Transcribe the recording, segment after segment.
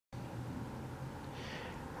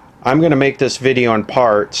I'm going to make this video in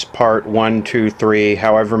parts, part 1, 2, 3,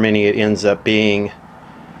 however many it ends up being.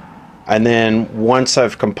 And then once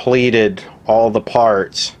I've completed all the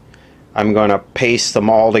parts, I'm going to paste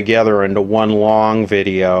them all together into one long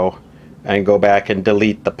video and go back and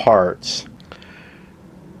delete the parts.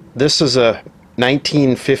 This is a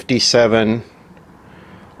 1957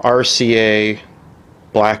 RCA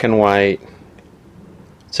black and white.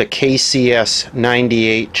 It's a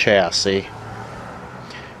KCS98 chassis.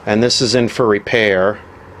 And this is in for repair.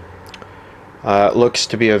 It looks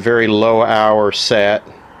to be a very low hour set.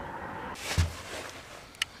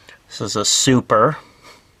 This is a super.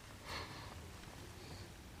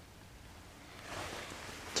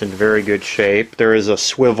 It's in very good shape. There is a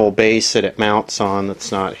swivel base that it mounts on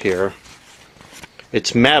that's not here.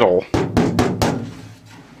 It's metal.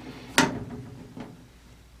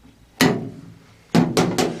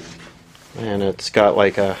 And it's got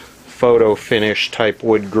like a photo finish type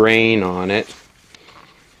wood grain on it.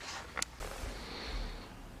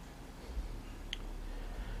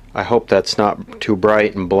 I hope that's not too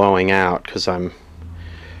bright and blowing out, because I'm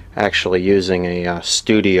actually using a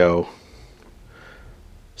studio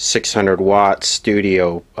 600 watt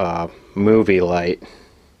studio movie light.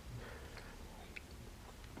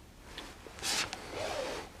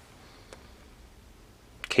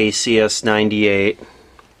 KCS98.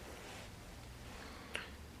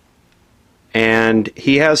 And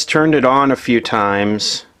he has turned it on a few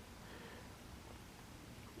times,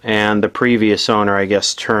 and the previous owner, I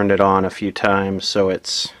guess, turned it on a few times, so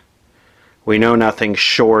we know nothing's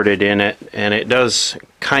shorted in it, and it does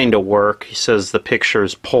kind of work. He says the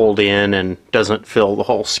picture's pulled in and doesn't fill the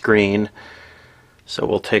whole screen, so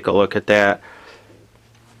we'll take a look at that.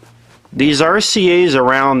 These RCAs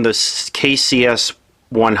around the KCS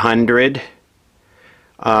 100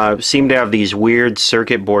 seem to have these weird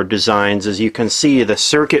circuit board designs. As you can see, the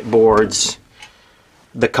circuit boards,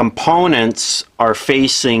 the components are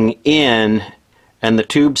facing in, and the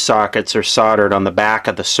tube sockets are soldered on the back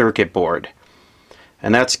of the circuit board.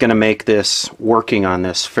 And that's going to make this, working on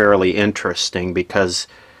this, fairly interesting, because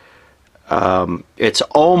it's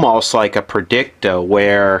almost like a Predicta,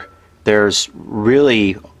 where there's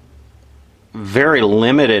really very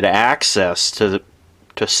limited access to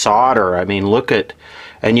solder. I mean, look at,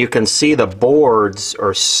 and you can see the boards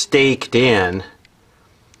are staked in,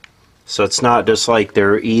 so it's not just like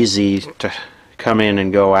they're easy to come in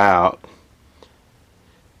and go out.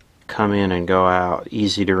 Come in and go out,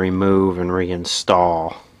 easy to remove and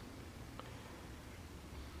reinstall.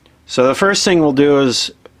 So the first thing we'll do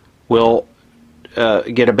is we'll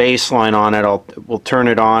get a baseline on it. We'll turn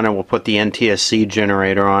it on and we'll put the NTSC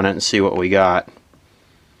generator on it and see what we got.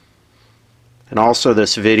 And also,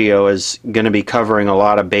 this video is going to be covering a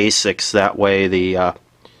lot of basics. That way the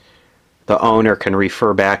owner can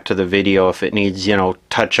refer back to the video if it needs, you know,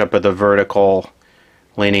 touch up of the vertical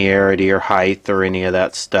linearity or height or any of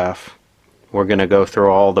that stuff. We're going to go through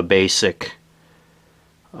all the basic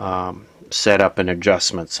setup and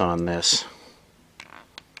adjustments on this.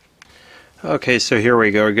 Okay, so here we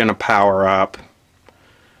go. We're going to power up.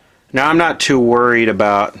 Now, I'm not too worried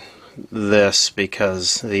about this,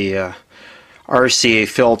 because the RCA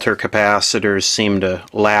filter capacitors seem to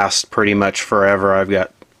last pretty much forever. I've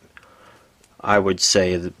got, I would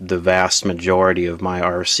say, the vast majority of my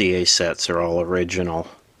RCA sets are all original,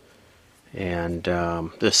 and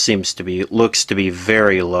this seems to be, looks to be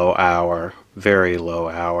very low hour,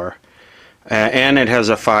 and it has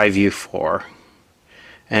a 5U4,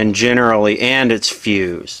 and generally, and it's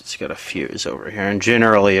fused. It's got a fuse over here, and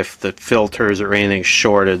generally, if the filters or anything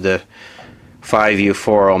shorted, the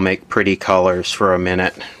 5U4 will make pretty colors for a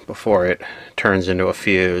minute before it turns into a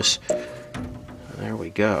fuse. There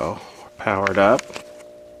we go. We're powered up.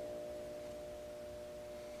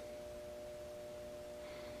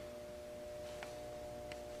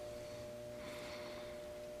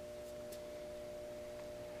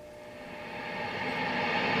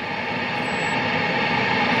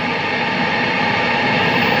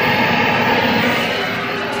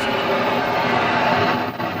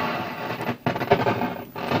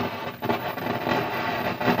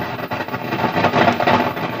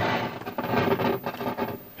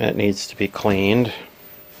 That needs to be cleaned.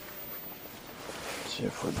 Let's see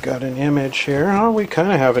if we've got an image here. Oh, we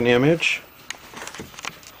kind of have an image.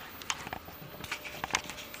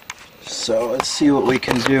 So let's see what we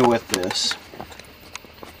can do with this.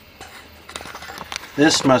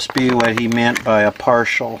 This must be what he meant by a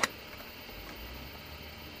partial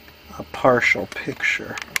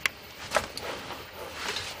picture. Get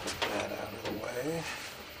that out of the way.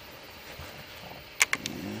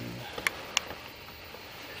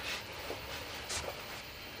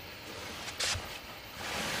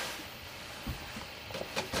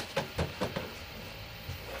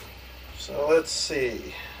 So let's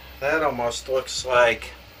see. That almost looks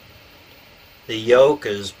like the yoke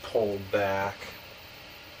is pulled back.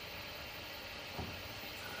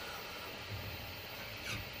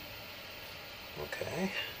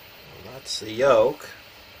 Okay, well, that's the yoke.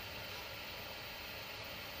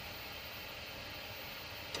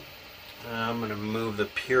 I'm going to move the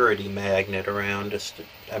purity magnet around,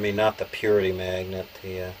 I mean not the purity magnet,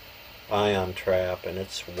 the ion trap, and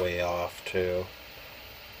it's way off too.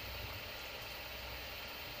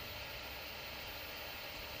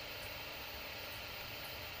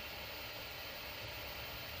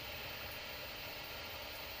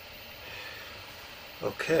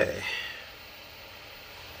 Okay.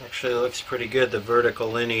 Actually, it looks pretty good. The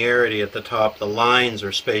vertical linearity at the top, the lines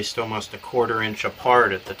are spaced almost a 1/4 inch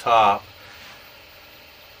apart at the top.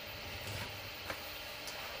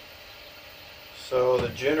 So the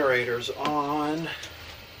generator's on.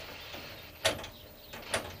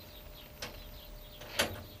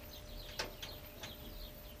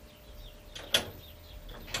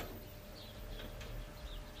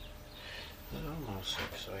 It almost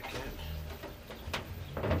looks like it.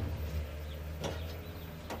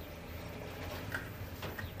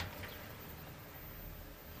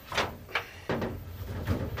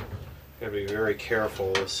 Gotta be very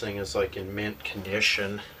careful. This thing is like in mint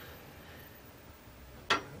condition.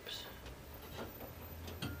 Oops.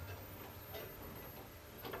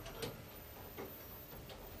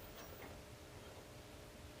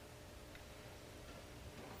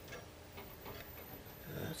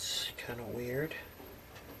 That's kind of weird.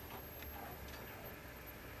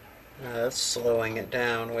 That's slowing it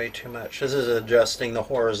down way too much. This is adjusting the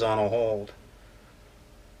horizontal hold.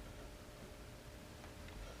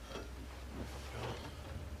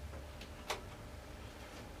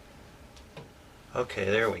 Okay,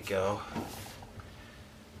 there we go.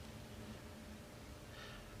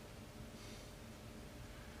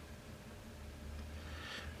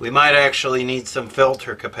 We might actually need some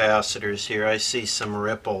filter capacitors here. I see some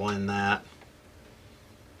ripple in that.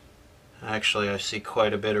 Actually, I see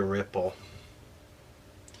quite a bit of ripple.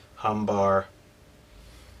 Humbar.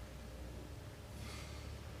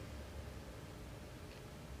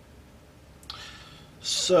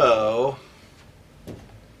 So,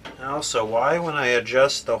 also, why when I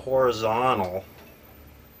adjust the horizontal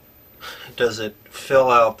does it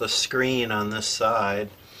fill out the screen on this side?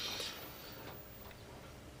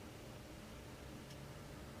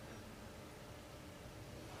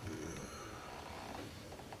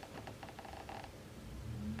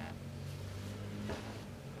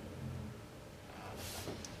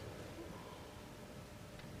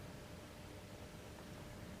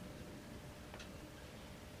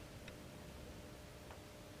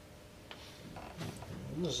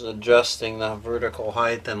 This is adjusting the vertical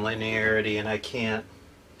height and linearity, and I can't.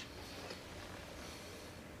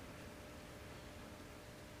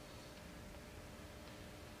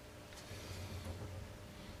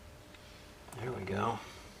 There we go.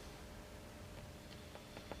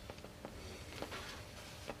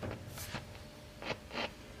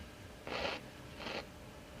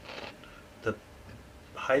 The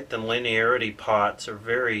height and linearity pots are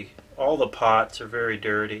all the pots are very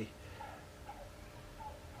dirty.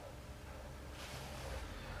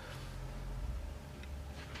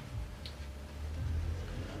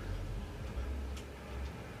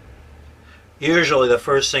 Usually the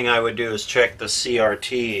first thing I would do is check the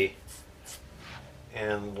CRT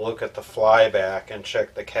and look at the flyback and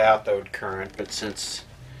check the cathode current, but since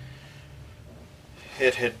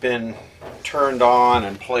it had been turned on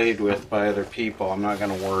and played with by other people, I'm not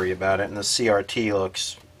going to worry about it, and the CRT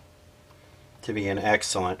looks to be in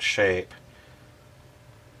excellent shape.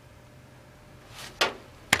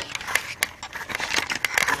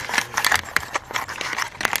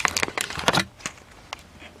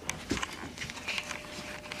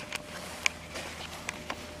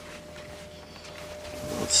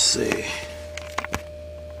 Let's see.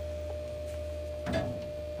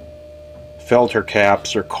 Filter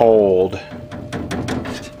caps are cold.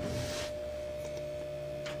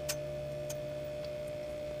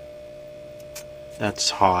 That's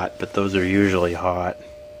hot, but those are usually hot.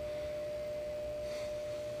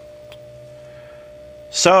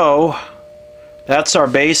 So, that's our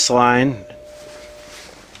baseline.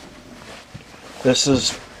 This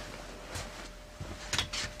is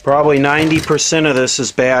probably 90% of this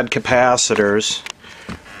is bad capacitors.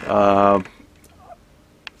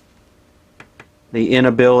 The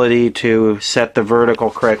inability to set the vertical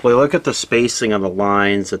correctly. Look at the spacing of the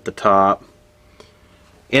lines at the top.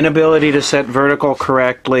 Inability to set vertical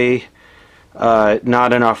correctly,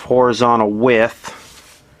 not enough horizontal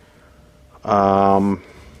width.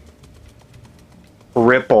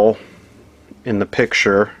 ripple in the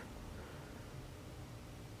picture,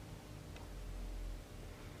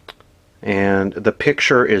 and the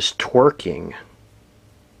picture is twerking.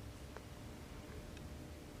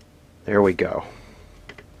 There we go.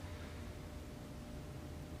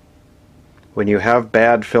 When you have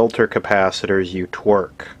bad filter capacitors, you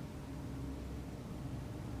twerk.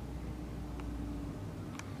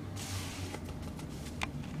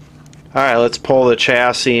 Alright, let's pull the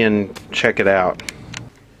chassis and check it out.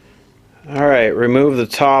 Alright, remove the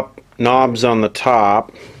top knobs on the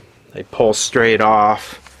top. They pull straight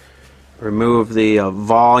off. Remove the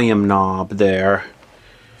volume knob there.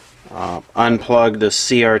 Unplug the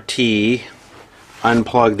CRT.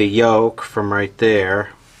 Unplug the yoke from right there.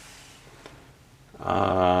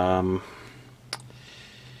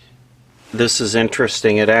 This is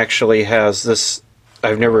interesting. It actually has this,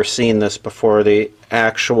 I've never seen this before, the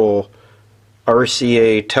actual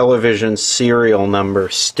RCA television serial number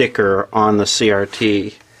sticker on the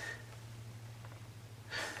CRT.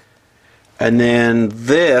 And then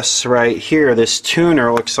this right here, this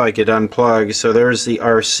tuner, looks like it unplugs. So there's the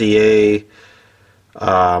RCA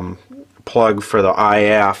plug for the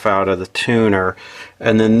IF out of the tuner.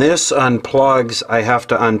 And then this unplugs. I have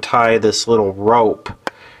to untie this little rope.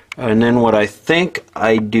 And then what I think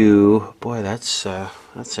I do, boy, that's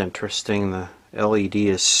interesting. The LED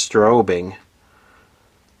is strobing.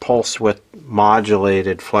 Pulse width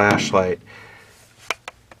modulated flashlight.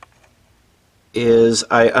 Is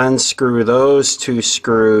I unscrew those two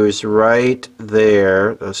screws right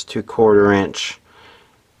there, those 2/4 inch,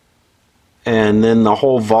 and then the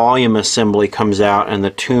whole volume assembly comes out and the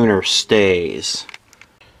tuner stays.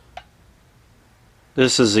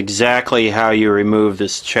 This is exactly how you remove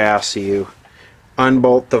this chassis. You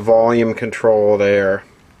unbolt the volume control there,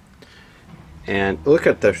 and look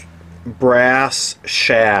at the brass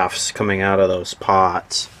shafts coming out of those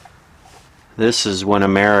pots. This is when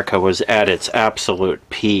America was at its absolute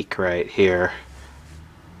peak right here.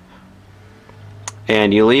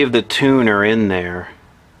 And you leave the tuner in there.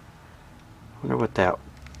 I wonder what that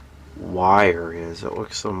wire is. It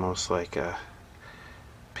looks almost like a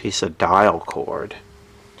piece of dial cord.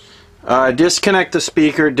 Disconnect the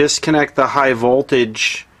speaker, disconnect the high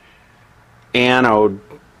voltage anode,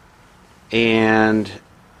 and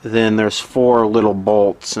then there's 4 little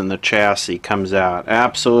bolts and the chassis comes out.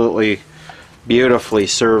 Absolutely beautifully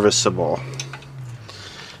serviceable.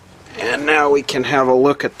 And now we can have a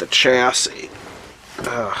look at the chassis.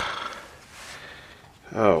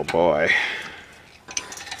 Oh boy.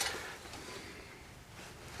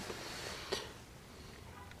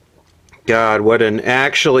 God, what an...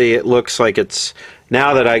 Actually, it looks like it's...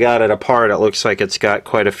 Now that I got it apart, it looks like it's got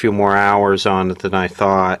quite a few more hours on it than I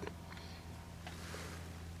thought.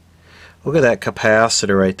 Look at that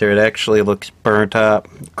capacitor right there. It actually looks burnt up,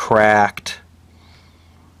 cracked.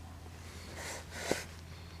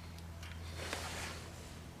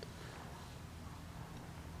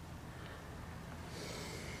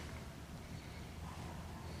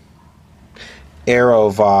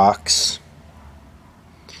 Aerovox.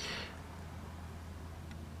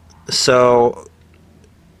 So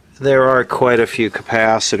there are quite a few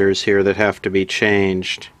capacitors here that have to be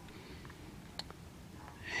changed.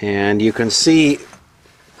 And you can see,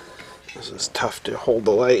 this is tough to hold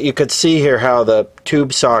the light, you could see here how the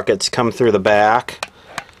tube sockets come through the back.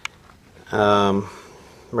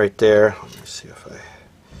 Right there. Let me see if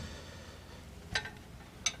I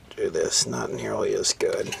do this, not nearly as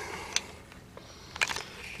good.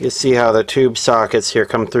 You see how the tube sockets here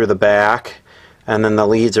come through the back, and then the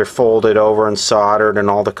leads are folded over and soldered, and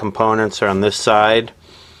all the components are on this side.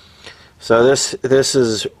 So this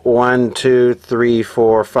is 1, 2, 3,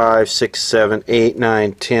 4, 5, 6, 7, 8,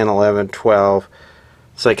 9, 10, 11, 12.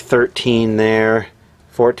 It's like 13 there.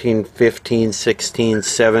 14, 15, 16,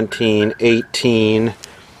 17, 18,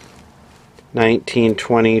 19,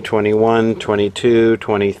 20, 21, 22,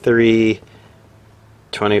 23,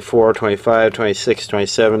 24, 25, 26,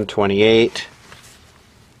 27, 28.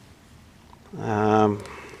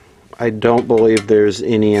 I don't believe there's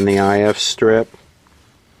any in the IF strip.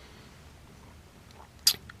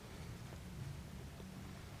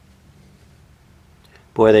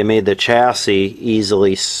 Boy, they made the chassis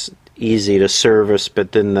easy to service,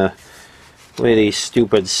 but then the way these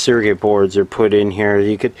stupid circuit boards are put in here,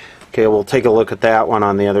 you could... Okay, we'll take a look at that one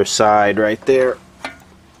on the other side right there.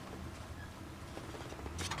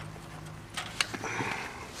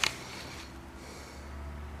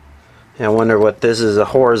 I wonder what this is. A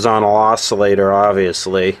horizontal oscillator,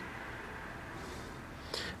 obviously.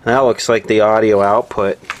 That looks like the audio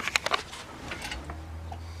output.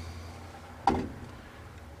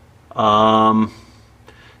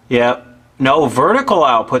 Yep. No, vertical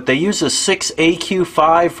output. They use a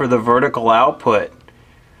 6AQ5 for the vertical output.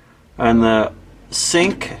 And the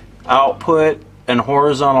sync output and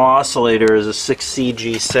horizontal oscillator is a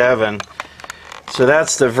 6CG7. So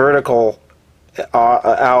that's the vertical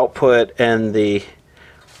output and the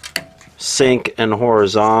sync and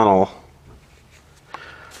horizontal.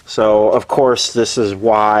 So of course this is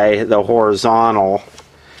why the horizontal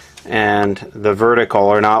and the vertical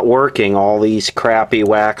are not working. All these crappy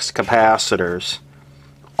wax capacitors.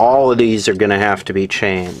 All of these are going to have to be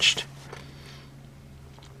changed.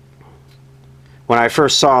 When I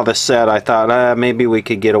first saw the set, I thought maybe we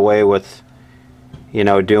could get away with, you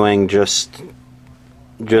know, doing just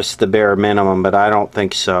the bare minimum, but I don't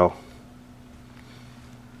think so.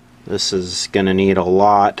 This is going to need a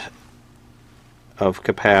lot of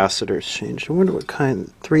capacitors changed. I wonder what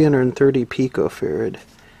kind. 330 picofarad.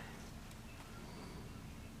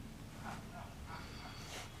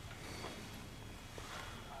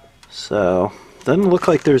 So, doesn't look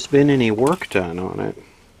like there's been any work done on it.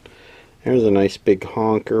 There's a nice big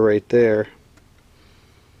honker right there.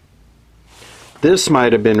 This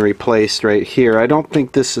might have been replaced right here. I don't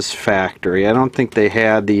think this is factory. I don't think they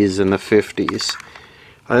had these in the 50s.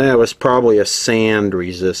 I think it was probably a sand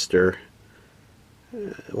resistor.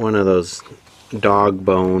 One of those dog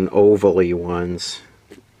bone ovally ones.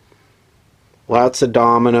 Lots of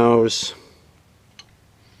dominoes.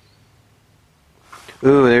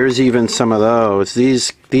 Ooh, there's even some of those.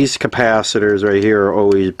 These capacitors right here are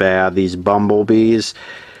always bad. These bumblebees.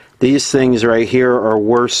 These things right here are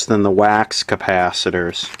worse than the wax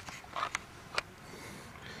capacitors.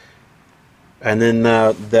 And then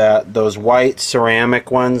those white ceramic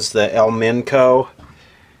ones, the El Minco,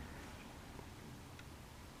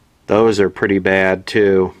 those are pretty bad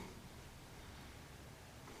too.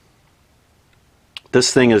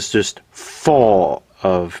 This thing is just full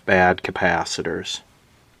of bad capacitors.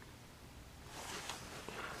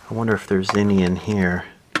 I wonder if there's any in here.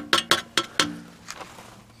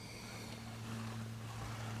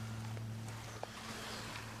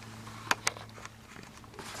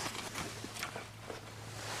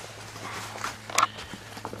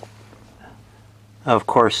 Of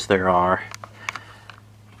course there are.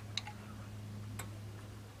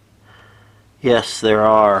 Yes, there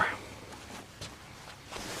are.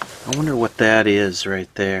 I wonder what that is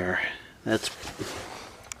right there.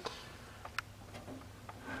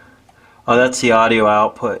 Oh, that's the audio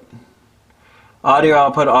output. Audio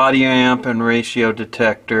output, audio amp, and ratio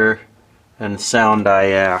detector, and sound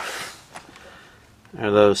IF.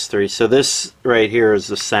 Are those three. So this right here is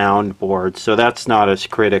the sound board, so that's not as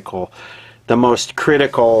critical. The most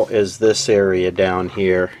critical is this area down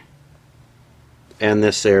here and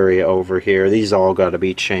this area over here. These all got to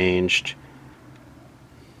be changed.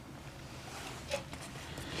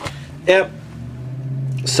 Yep.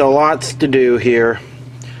 So lots to do here.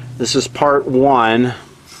 This is part 1.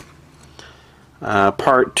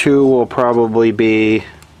 Part 2 will probably be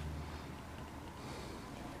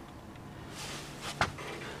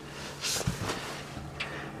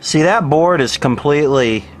see, that board is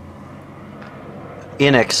completely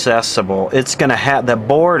inaccessible. It's gonna have, the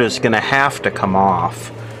board is gonna have to come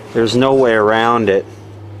off. There's no way around it.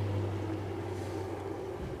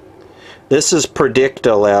 This is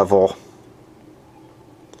predicta level.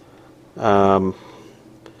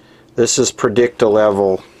 This is predicta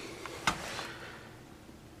level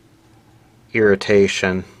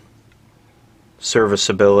irritation.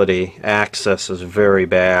 Serviceability. Access is very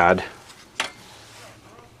bad.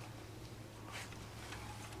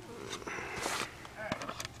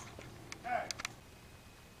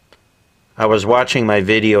 I was watching my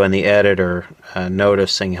video in the editor,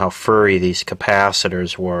 noticing how furry these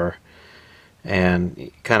capacitors were,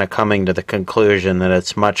 and kind of coming to the conclusion that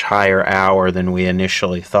it's much higher hour than we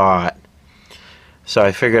initially thought. So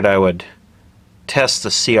I figured I would test the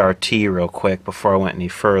CRT real quick before I went any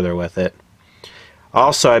further with it.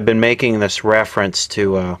 Also, I've been making this reference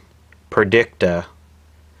to predicta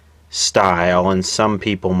style, and some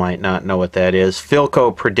people might not know what that is.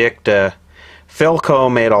 Philco predicta.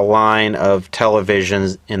 Philco made a line of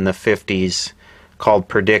televisions in the 50s called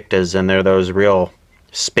predictas, and they're those real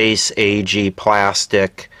space-agey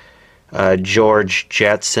plastic George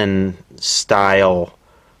Jetson style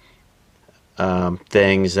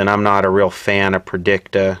things, and I'm not a real fan of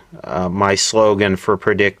predicta. My slogan for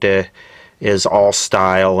predicta is all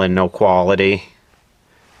style and no quality.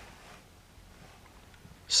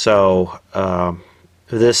 So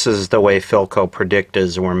this is the way Philco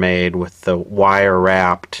predictas were made, with the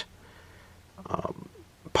wire-wrapped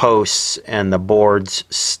posts and the boards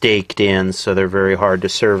staked in, so they're very hard to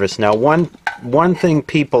service. Now, one thing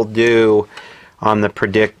people do on the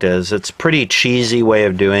Predictas, it's a pretty cheesy way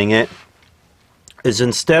of doing it, is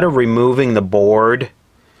instead of removing the board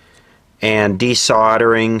and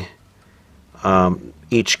desoldering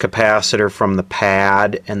each capacitor from the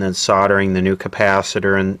pad and then soldering the new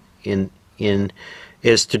capacitor in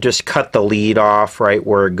is to just cut the lead off right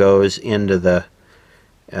where it goes into the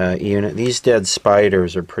unit. These dead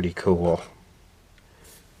spiders are pretty cool.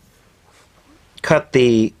 Cut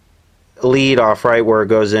the lead off right where it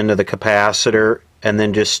goes into the capacitor and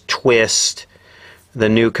then just twist the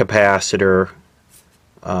new capacitor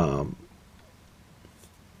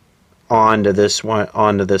onto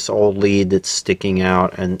this old lead that's sticking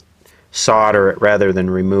out and solder it rather than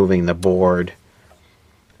removing the board.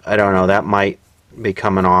 I don't know, that might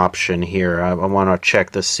become an option here. I want to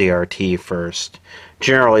check the CRT first.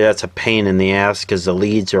 Generally that's a pain in the ass because the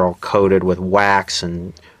leads are all coated with wax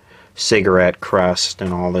and cigarette crust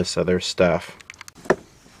and all this other stuff.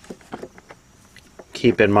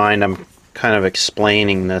 Keep in mind I'm kind of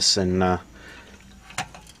explaining this in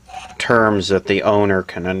terms that the owner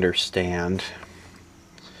can understand.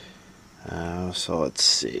 So let's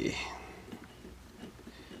see.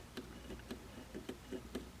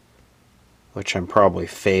 Which I'm probably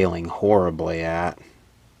failing horribly at.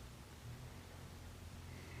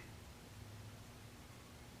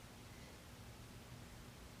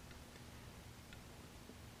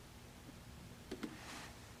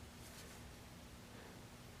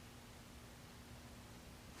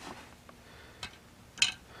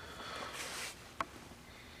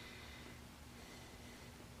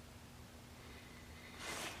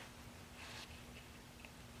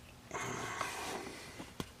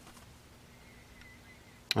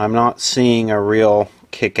 I'm not seeing a real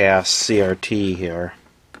kick-ass CRT here.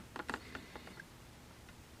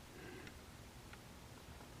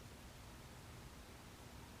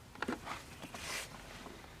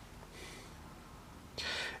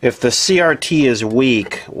 If the CRT is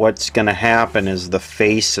weak, what's going to happen is the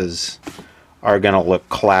faces are going to look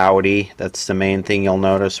cloudy. That's the main thing you'll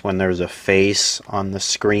notice when there's a face on the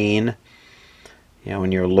screen. You know,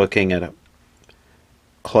 when you're looking at a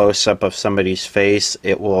close-up of somebody's face,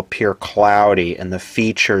 it will appear cloudy and the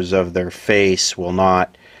features of their face will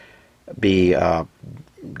not be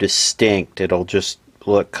distinct. It'll just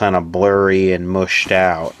look kind of blurry and mushed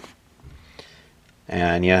out.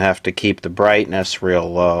 And you have to keep the brightness real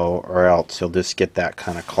low or else you'll just get that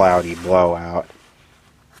kind of cloudy blowout.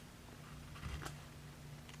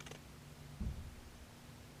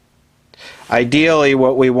 Ideally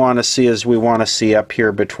what we want to see is we want to see up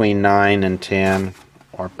here between 9 and 10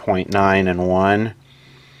 or 0.9 and 1,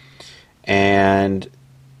 and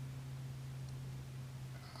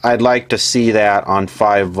I'd like to see that on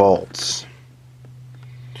 5 volts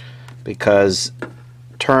because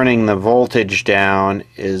turning the voltage down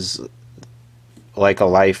is like a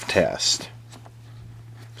life test,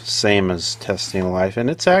 same as testing life, and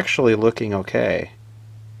it's actually looking okay.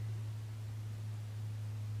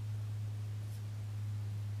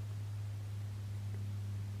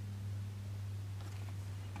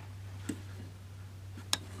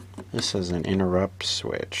 This is an interrupt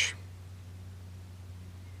switch.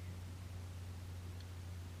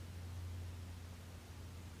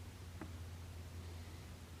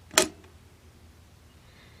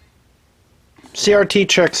 CRT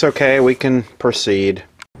check's okay, we can proceed.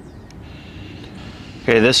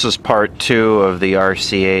 Okay, this is part 2 of the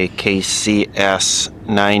RCA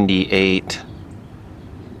KCS98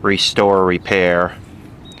 restore repair,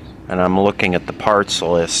 and I'm looking at the parts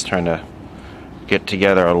list, trying to get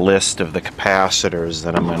together a list of the capacitors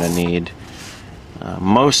that I'm going to need.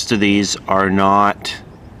 Most of these are not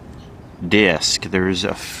disc.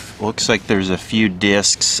 Looks like there's a few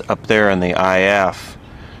discs up there in the IF,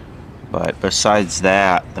 but besides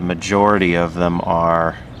that, the majority of them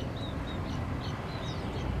are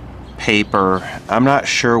paper. I'm not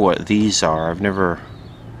sure what these are.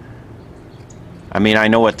 I mean, I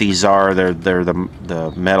know what these are. They're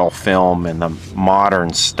the metal film in the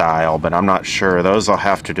modern style, but I'm not sure. Those will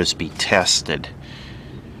have to just be tested.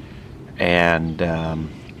 And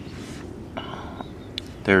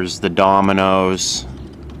there's the dominoes.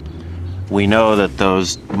 We know that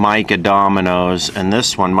those mica dominoes, and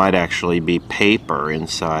this one might actually be paper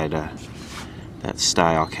inside that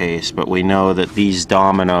style case, but we know that these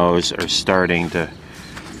dominoes are starting to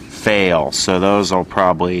fail, so those will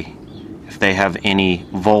probably, if they have any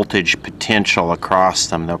voltage potential across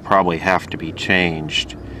them, they'll probably have to be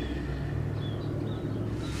changed.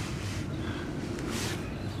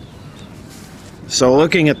 So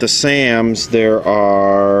looking at the SAMs, there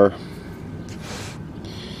are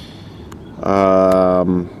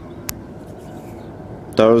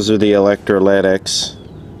those are the electrolytics.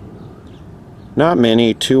 Not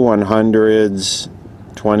many, 2 100s,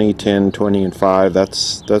 20, 10, 20, and 5.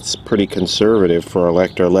 That's pretty conservative for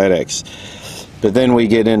electrolytics. But then we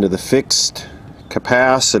get into the fixed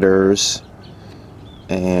capacitors,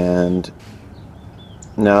 and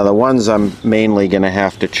now the ones I'm mainly going to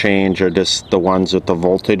have to change are just the ones with the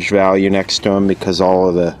voltage value next to them, because all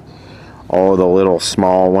of the little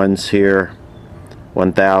small ones here,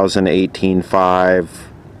 1000, 18.5,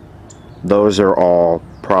 those are all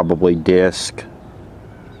probably disc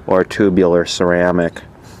or tubular ceramic.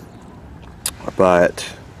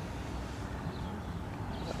 But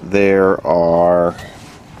there are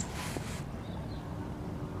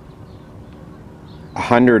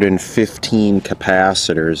 115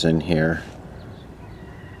 capacitors in here,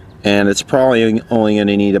 and it's probably only going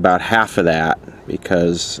to need about half of that,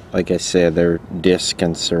 because like I said, they're disc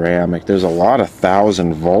and ceramic. There's a lot of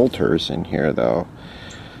 1000 volters in here though.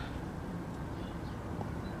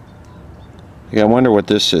 I wonder what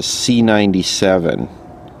this is. C97,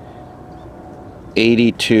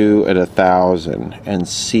 82 at 1000, and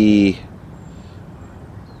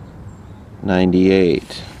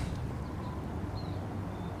C98.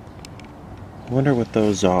 I wonder what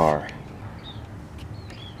those are.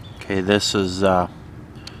 Okay, this is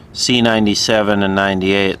C97 and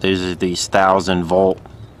 98. These are these 1000 volt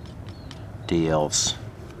deals.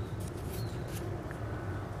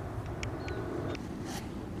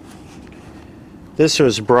 This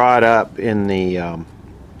was brought up in the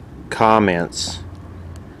comments,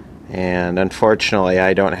 and unfortunately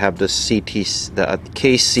I don't have the KCS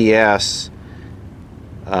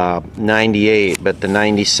 98, but the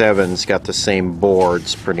 97's got the same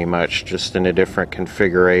boards pretty much, just in a different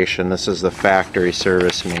configuration. This is the factory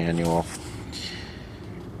service manual,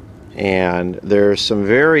 and there's some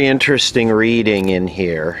very interesting reading in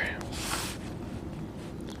here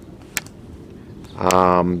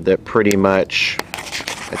that pretty much,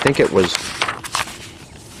 I think it was,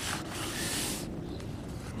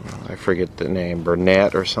 I forget the name,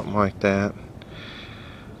 Burnett or something like that.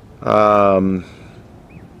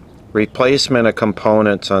 Replacement of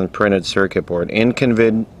components on printed circuit board.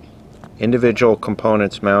 Individual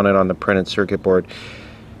components mounted on the printed circuit board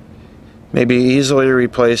may be easily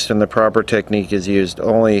replaced and the proper technique is used.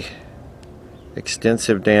 Only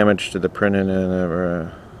extensive damage to the printed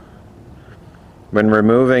when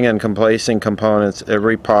removing and placing components,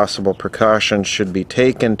 every possible precaution should be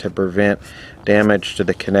taken to prevent damage to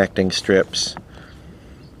the connecting strips.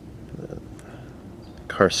 Of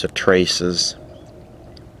course, the traces.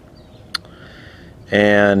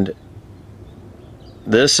 And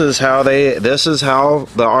this is how the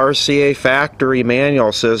RCA factory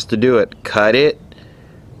manual says to do it. Cut it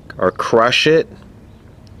or crush it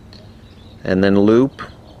and then loop.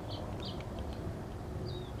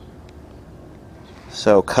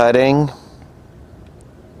 So cutting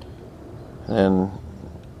and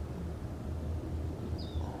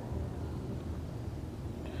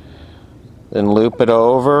then loop it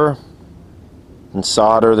over and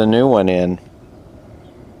solder the new one in.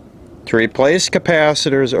 To replace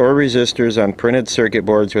capacitors or resistors on printed circuit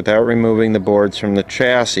boards without removing the boards from the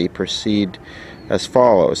chassis, proceed as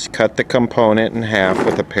follows. Cut the component in half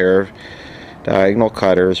with a pair of diagonal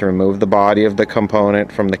cutters. Remove the body of the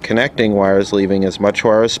component from the connecting wires, leaving as much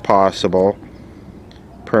wire as possible.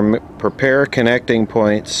 Prepare connecting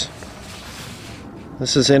points.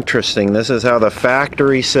 This is interesting. This is how the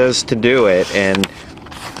factory says to do it, and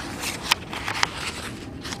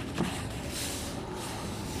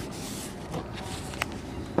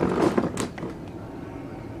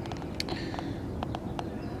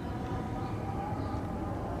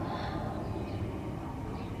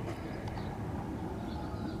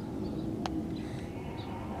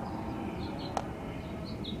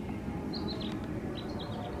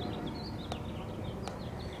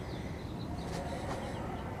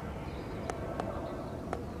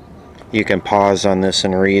you can pause on this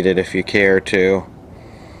and read it if you care to.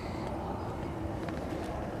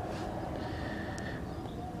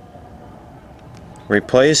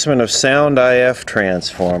 Replacement of sound IF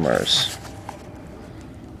transformers.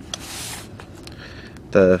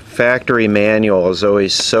 The factory manual is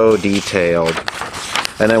always so detailed.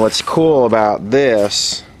 And then what's cool about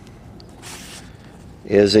this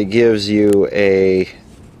is it gives you a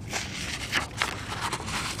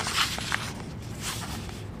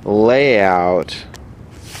layout.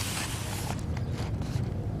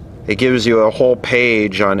 It gives you a whole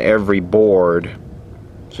page on every board.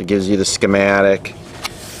 So it gives you the schematic,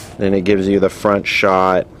 Then it gives you the front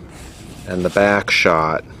shot and the back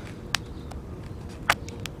shot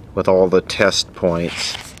with all the test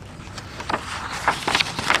points.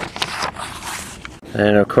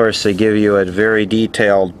 And of course they give you a very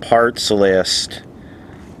detailed parts list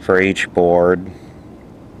for each board.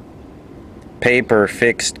 Paper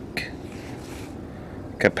fixed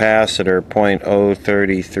capacitor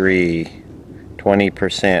 0.033,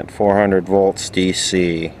 20%, 400 volts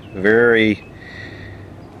DC.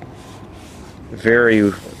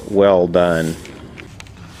 Very well done.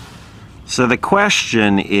 So the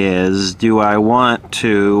question is, do I want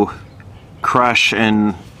to crush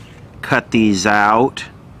and cut these out,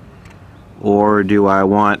 or do I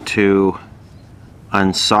want to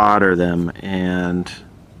unsolder them? And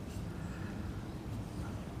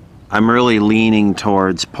I'm really leaning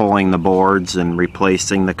towards pulling the boards and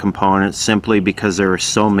replacing the components, simply because there are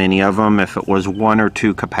so many of them. If it was 1 or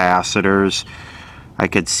 2 capacitors, I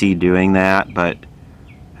could see doing that, but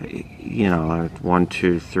you know, 1,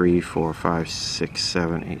 2, 3, 4, 5, 6,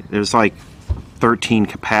 7, 8. There's like 13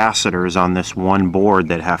 capacitors on this one board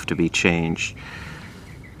that have to be changed.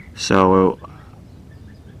 So,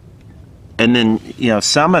 and then, you know,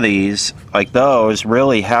 some of these, like those,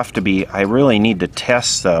 really have to be, I really need to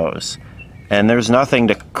test those. And there's nothing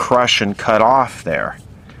to crush and cut off there.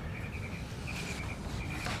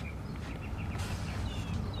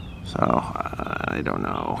 So, I don't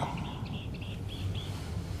know.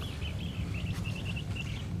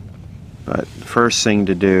 But the first thing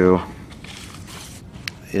to do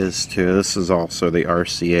is to, this is also the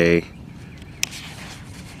RCA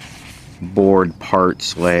board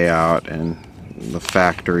parts layout and the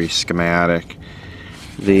factory schematic.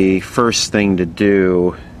 The first thing to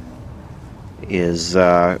do is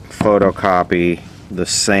photocopy the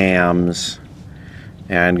SAMs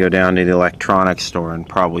and go down to the electronics store and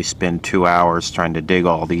probably spend 2 hours trying to dig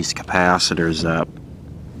all these capacitors up.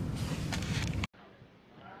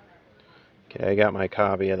 Okay, I got my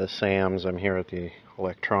copy of the SAMs. I'm here at the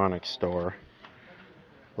electronics store.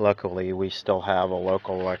 Luckily, we still have a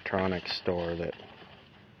local electronics store that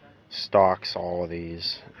stocks all of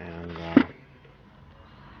these, and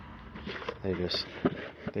they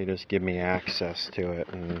just give me access to it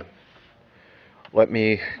and let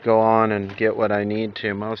me go on and get what I need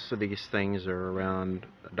to. Most of these things are around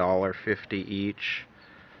 $1.50 each,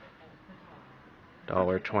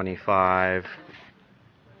 $1.25.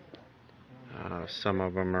 Some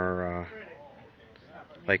of them are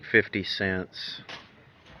like 50 cents.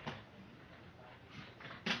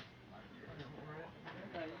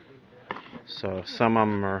 So some of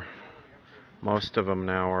them are, most of them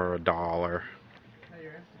now are $1.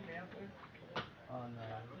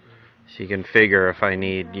 So you can figure if I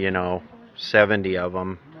need, you know, 70 of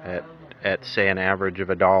them at say an average of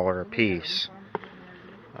 $1 a piece.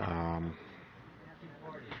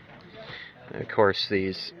 Of course,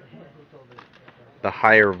 the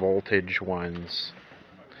higher voltage ones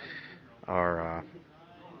are a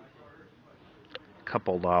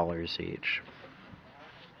couple dollars each.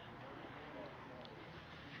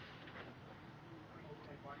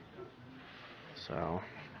 So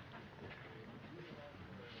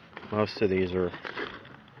most of these are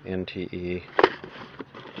NTE.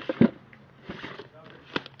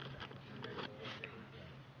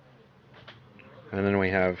 And then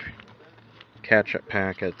we have ketchup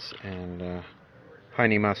packets and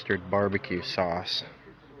honey mustard barbecue sauce.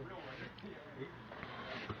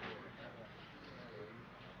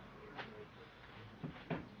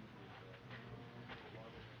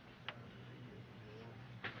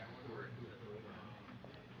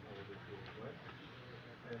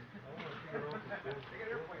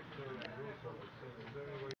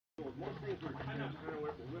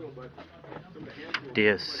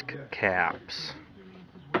 Disc caps.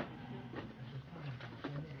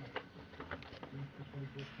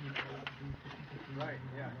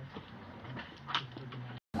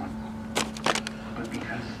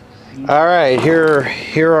 All right,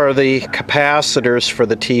 here are the capacitors for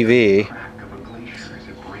the TV,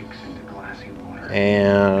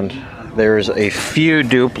 and there's a few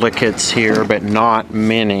duplicates here, but not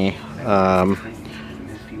many.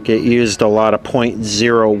 Get used a lot of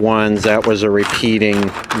 0.01s. That was a repeating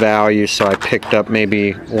value, so I picked up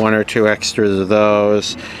maybe 1 or 2 extras of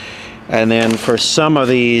those. And then for some of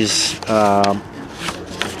these,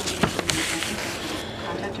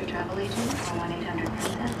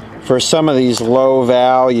 low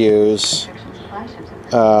values,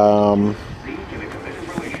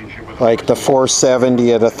 like the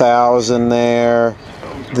 470 at 1,000 there,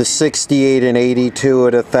 the 68 and 82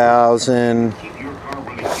 at 1,000,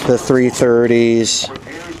 the 330s.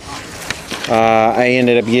 I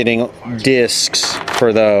ended up getting discs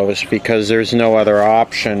for those because there's no other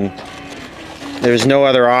option. There's no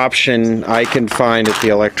other option I can find at the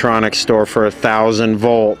electronics store for 1,000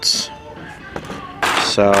 volts.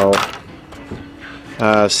 So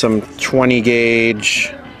some 20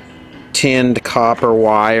 gauge tinned copper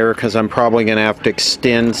wire, because I'm probably going to have to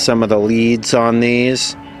extend some of the leads on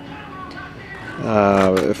these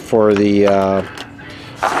for the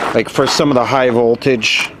like for some of the high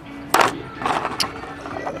voltage,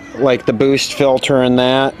 like the boost filter and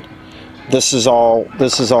that. This is all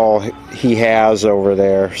he has over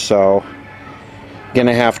there, so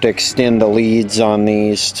gonna have to extend the leads on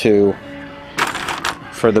these too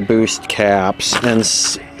for the boost caps. And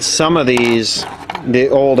some of these, the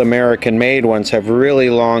old American made ones, have really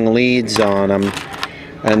long leads on them,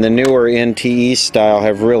 and the newer NTE style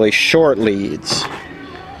have really short leads.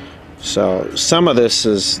 So some of this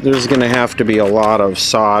there's gonna have to be a lot of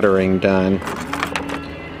soldering done.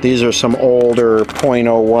 These are some older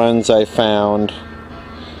 .01s I found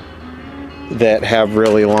that have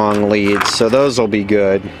really long leads, so those will be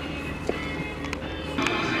good.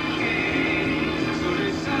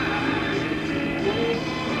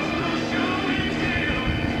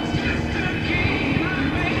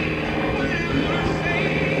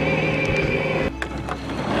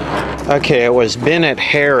 Okay, it was Bennett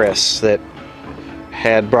Harris that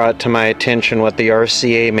had brought to my attention what the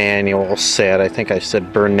RCA manual said. I think I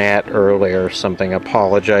said Burnett earlier or something. I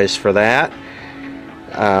apologize for that.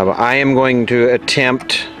 I am going to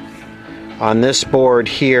attempt on this board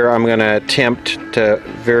here, I'm going to attempt to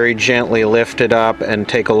very gently lift it up and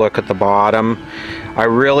take a look at the bottom. I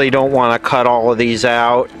really don't want to cut all of these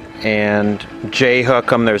out and J-hook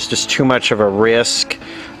them. There's just too much of a risk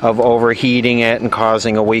of overheating it and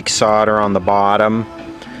causing a weak solder on the bottom.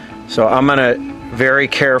 So I'm going to very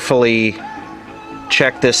carefully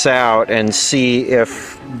check this out and see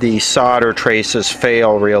if the solder traces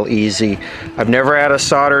fail real easy. I've never had a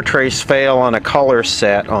solder trace fail on a color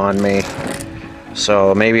set on me,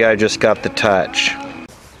 so maybe I just got the touch.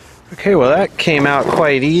 Okay, well that came out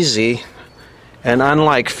quite easy, and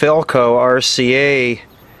unlike Philco, RCA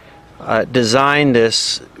designed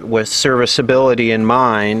this with serviceability in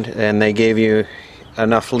mind, and they gave you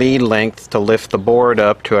enough lead length to lift the board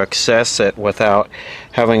up to access it without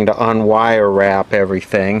having to unwire wrap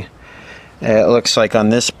everything. It looks like on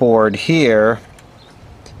this board here,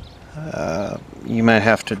 you might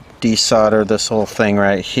have to desolder this whole thing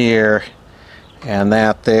right here and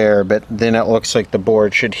that there, but then it looks like the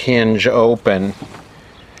board should hinge open.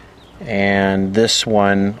 And this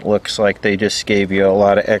one looks like they just gave you a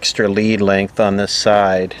lot of extra lead length on this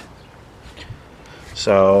side.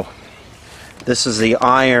 So this is the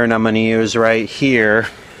iron I'm going to use right here,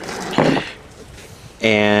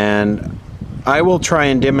 and I will try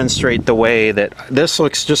and demonstrate the way that this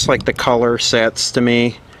looks just like the color sets to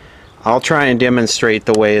me. I'll try and demonstrate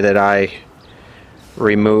the way that I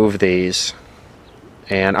remove these,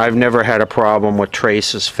 and I've never had a problem with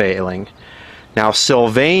traces failing. Now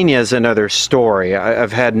Sylvania is another story.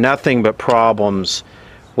 I've had nothing but problems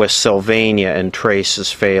with Sylvania and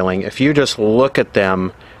traces failing. If you just look at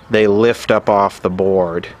them, they lift up off the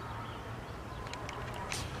board.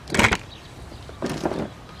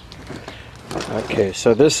 Okay,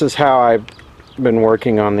 so this is how I've been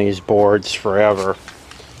working on these boards forever.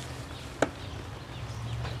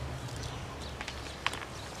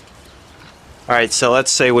 Alright, so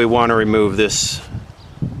let's say we want to remove this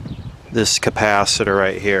capacitor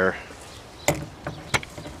right here.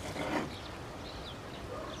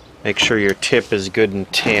 Make sure your tip is good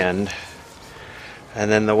and tinned. And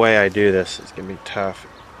then the way I do this is going to be tough.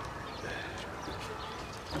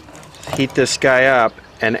 Heat this guy up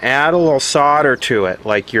and add a little solder to it,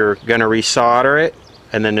 like you're going to resolder it,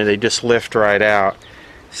 and then they just lift right out.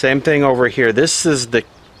 Same thing over here. This is the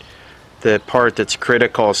part that's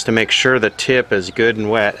critical, is to make sure the tip is good and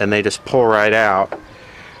wet, and they just pull right out.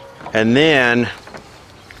 And then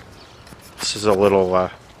this is a little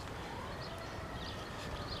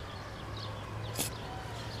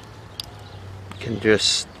can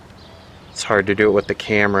just, it's hard to do it with the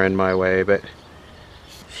camera in my way, but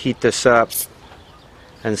heat this up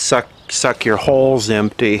and suck your holes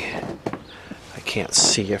empty. I can't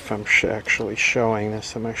see if I'm actually showing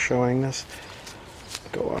this. Am I showing this?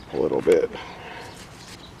 Go up a little bit.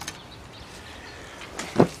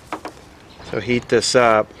 So heat this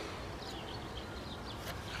up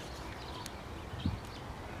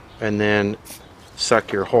and then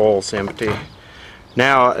suck your holes empty.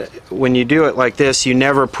 Now, when you do it like this, you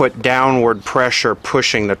never put downward pressure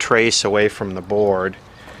pushing the trace away from the board.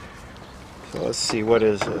 So let's see, what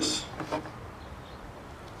is this?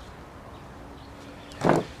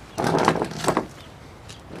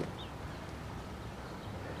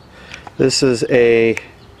 This is a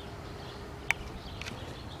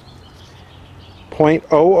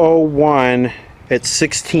 0.001 at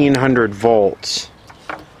 1600 volts.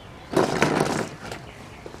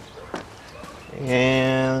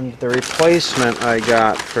 And the replacement I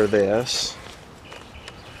got for this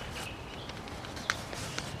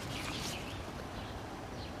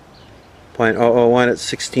 .001 at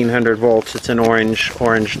 1600 volts. It's an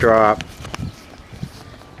orange drop.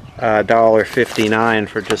 $1.59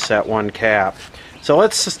 for just that one cap. So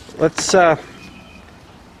let's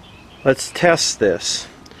test this.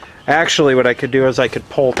 Actually, what I could do is I could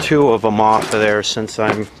pull two of them off of there since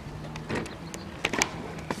I'm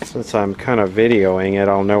kind of videoing it.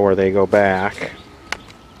 I'll know where they go back.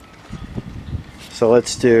 So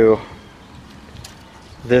let's do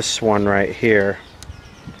this one right here.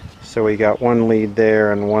 So we got one lead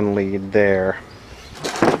there and one lead there.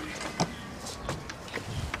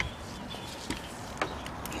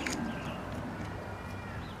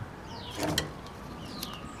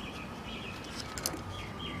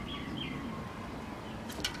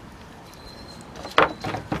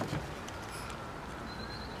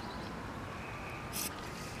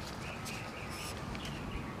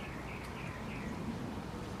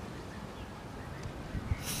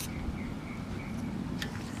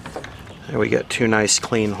 And we got two nice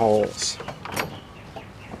clean holes.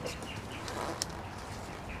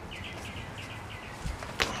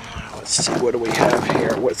 Let's see, what do we have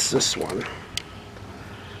here? What's this one?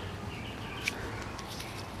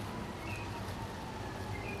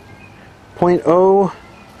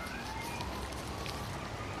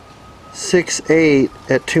 .068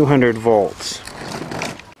 at 200 volts.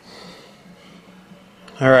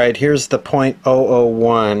 Alright, here's the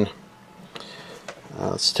 .001.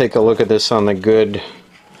 Let's take a look at this on the good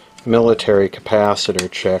military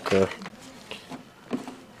capacitor checker.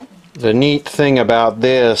 The neat thing about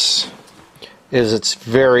this is it's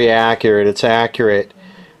very accurate. It's accurate.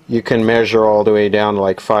 You can measure all the way down to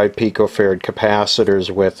like 5 picofarad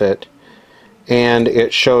capacitors with it. And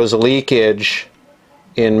it shows leakage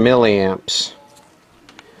in milliamps.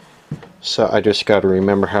 So I just got to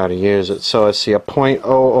remember how to use it. So let's see, a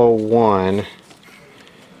 .001.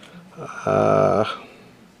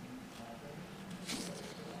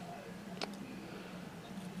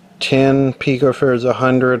 10 picofarads,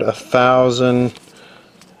 100, 1,000.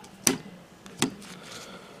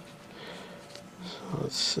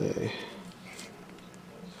 Let's see. Let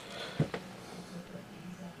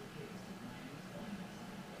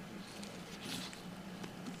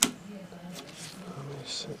me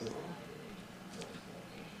see.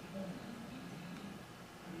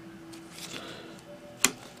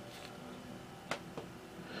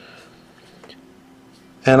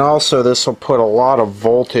 And also this will put a lot of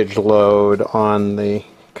voltage load on the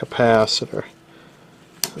capacitor.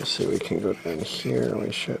 Let's see, we can go down here.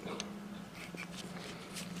 We should.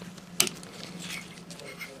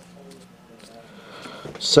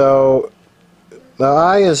 So the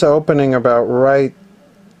eye is opening about right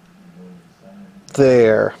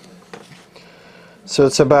there. So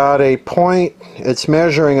it's about a point, it's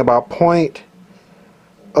measuring about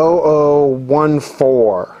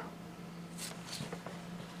 .0014.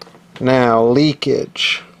 Now,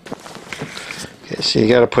 leakage. Okay, so you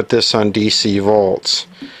got to put this on DC volts.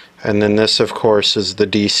 And then this, of course, is the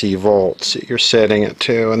DC volts that you're setting it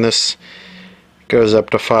to. And this goes up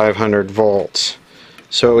to 500 volts.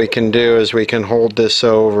 So what we can do is we can hold this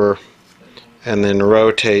over and then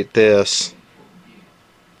rotate this.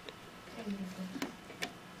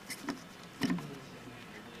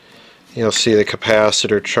 You'll see the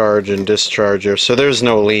capacitor charge and discharge there. So there's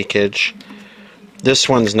no leakage. This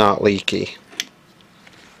one's not leaky.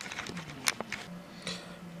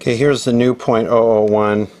 Okay, here's the new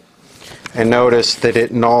 .001, and notice that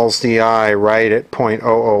it nulls the eye right at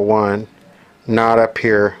 .001, not up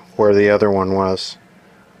here where the other one was.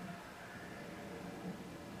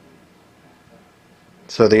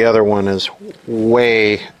 So the other one is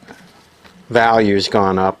way, value's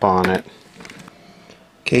gone up on it.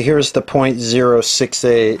 Okay, here's the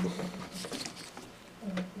 .068.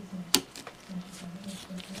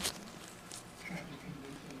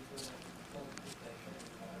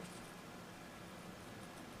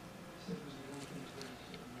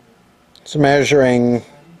 It's measuring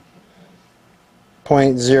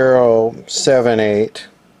 .078.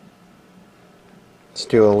 Let's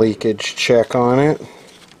do a leakage check on it.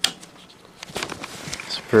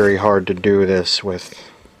 It's very hard to do this with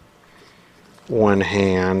one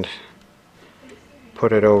hand.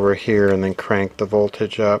 Put it over here and then crank the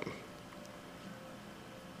voltage up.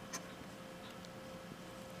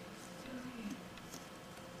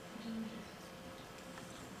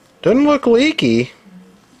 Doesn't look leaky.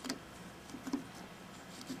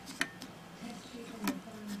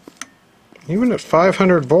 Even at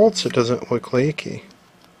 500 volts, it doesn't look leaky.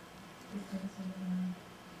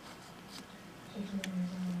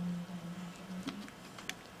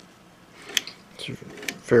 It's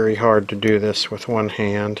very hard to do this with one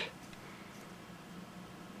hand.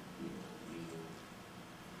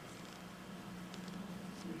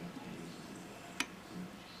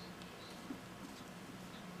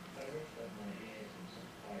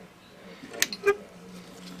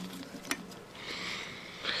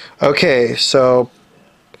 Okay, so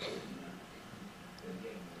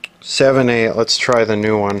 7/8, let's try the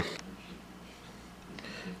new one.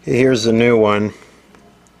 Here's the new one.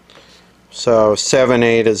 So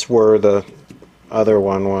 7/8 is where the other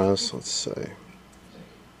one was. Let's see.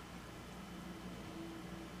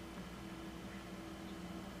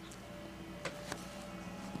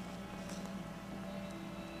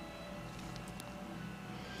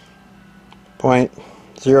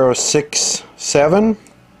 .067.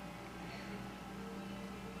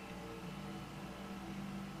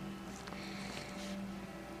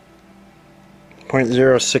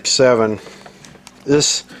 0.067.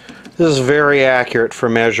 This is very accurate for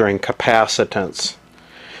measuring capacitance.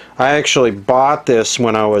 I actually bought this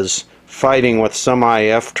when I was fighting with some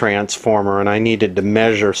IF transformer and I needed to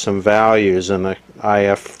measure some values in the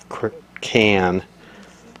IF can.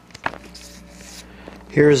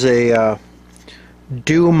 Here's a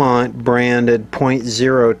Dumont branded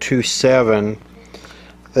 .027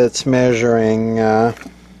 that's measuring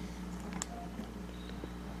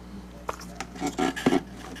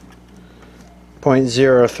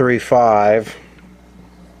 .035.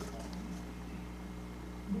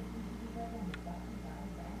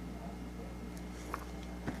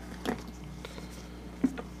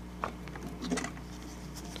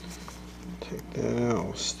 Take that out,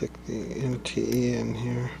 we'll stick the NTE in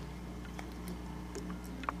here.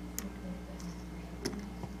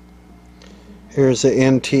 Here's the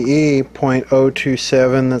NTE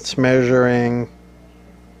 .027 that's measuring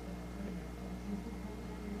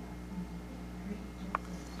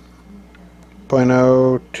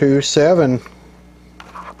 .027.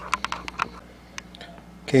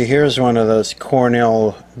 Okay, here's one of those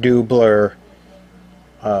Cornell Dubler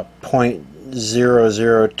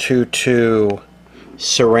 .0022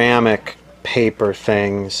 ceramic paper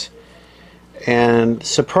things. And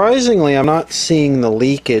surprisingly, I'm not seeing the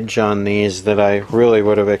leakage on these that I really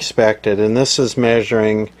would have expected. And this is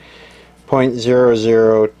measuring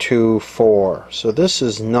 .0024. So this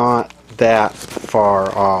is not that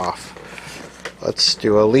far off. Let's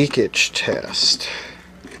do a leakage test.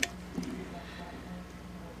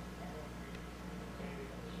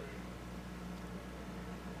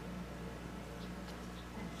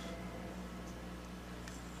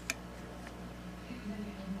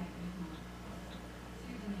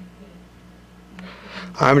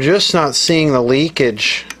 I'm just not seeing the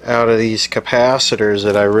leakage out of these capacitors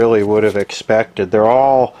that I really would have expected. They're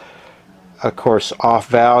all, of course, off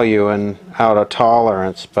value and out of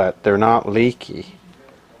tolerance, but they're not leaky.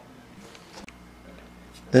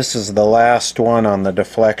 This is the last one on the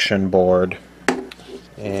deflection board,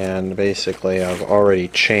 and basically I've already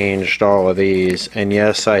changed all of these, and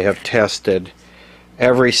yes, I have tested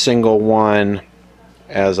every single one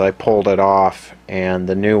as I pulled it off and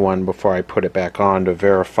the new one before I put it back on to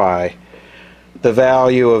verify the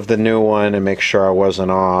value of the new one and make sure I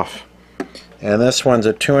wasn't off. And this one's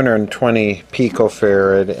a 220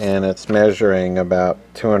 picofarad and it's measuring about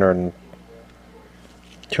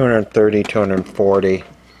 230, 240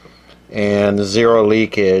 and zero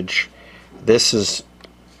leakage. This has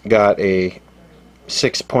got a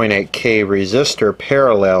 6.8K resistor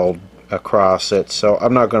paralleled across it, so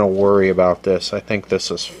I'm not going to worry about this. I think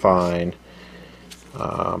this is fine.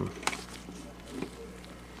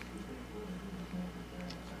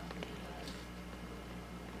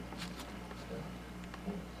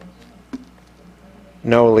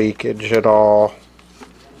 No leakage at all.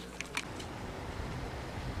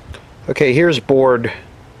 Okay, here's board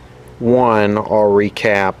 1. I'll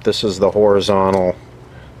recap. This is the horizontal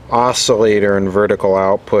oscillator and vertical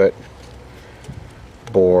output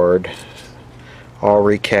board. All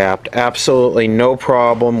recapped. Absolutely no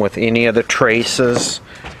problem with any of the traces.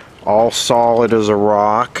 All solid as a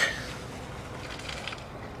rock.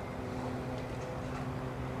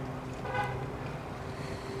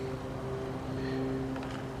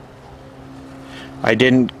 I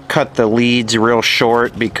didn't cut the leads real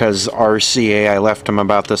short because RCA, I left them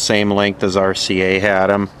about the same length as RCA had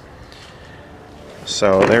them.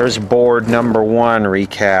 So there's board number 1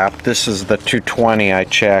 recap. This is the 220 I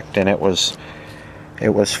checked and it was it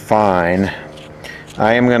was fine.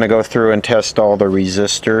 I am going to go through and test all the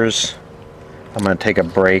resistors. I'm going to take a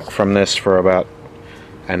break from this for about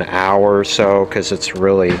an hour or so because it's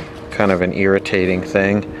really kind of an irritating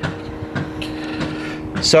thing.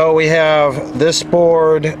 So we have this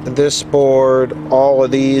board, all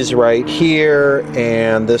of these right here,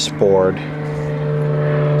 and this board.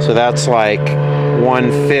 So that's like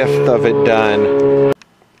 1/5 of it done.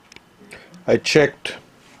 I checked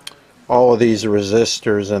all of these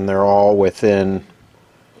resistors and they're all within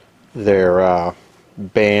their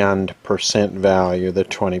band percent value, the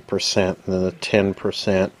 20% and the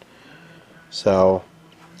 10%. So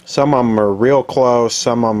some of them are real close,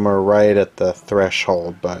 some of them are right at the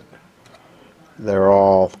threshold, but they're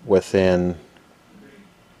all within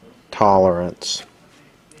tolerance.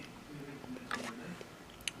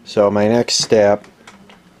 So my next step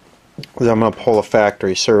is I'm going to pull a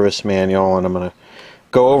factory service manual and I'm going to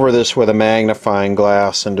go over this with a magnifying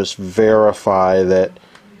glass and just verify that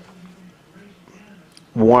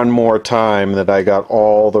one more time that I got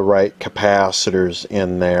all the right capacitors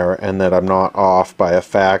in there and that I'm not off by a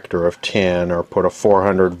factor of 10 or put a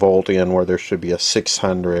 400 volt in where there should be a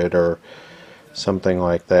 600 or something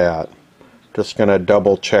like that. Just going to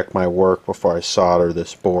double check my work before I solder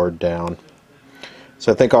this board down.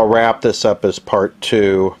 So I think I'll wrap this up as part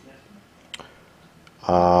 2.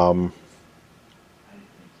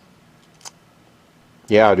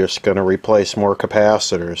 Yeah, just going to replace more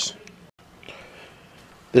capacitors.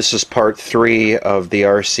 This is part 3 of the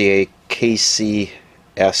RCA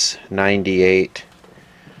KCS98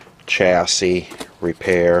 chassis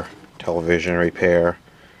repair, television repair,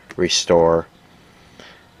 restore.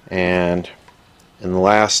 And in the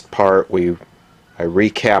last part I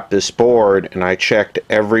recapped this board and I checked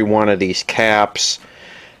every one of these caps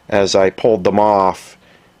as I pulled them off,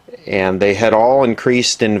 and they had all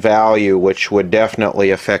increased in value, which would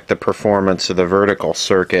definitely affect the performance of the vertical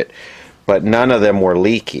circuit, but none of them were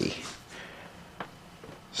leaky.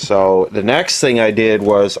 So the next thing I did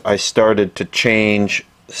was I started to change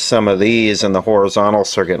some of these in the horizontal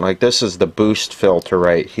circuit. Like this is the boost filter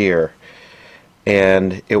right here,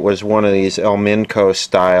 and it was one of these El Minco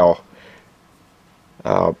style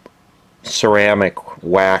ceramic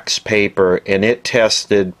wax paper, and it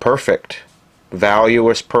tested perfect. Value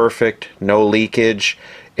was perfect, no leakage.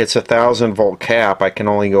 It's a 1000 volt cap. I can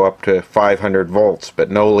only go up to 500 volts, but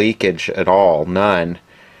no leakage at all, none.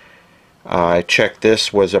 I checked,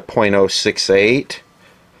 this was a 0.068.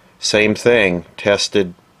 Same thing,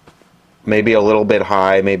 tested maybe a little bit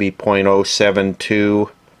high, maybe 0.072,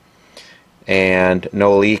 and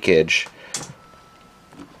no leakage.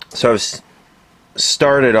 So I've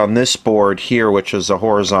started on this board here, which is a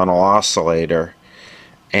horizontal oscillator,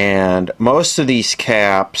 and most of these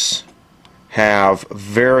caps have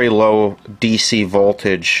very low DC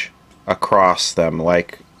voltage across them,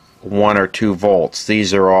 like 1 or 2 volts.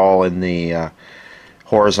 These are all in the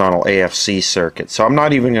horizontal AFC circuit, so I'm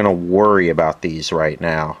not even going to worry about these right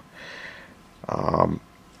now.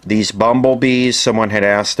 These bumblebees, someone had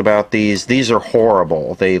asked about these. These are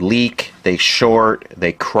horrible. They leak, they short,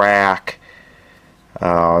 they crack.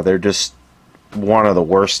 They're just one of the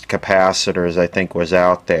worst capacitors I think was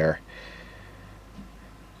out there.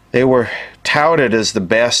 They were touted as the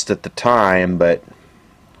best at the time, but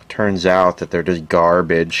it turns out that they're just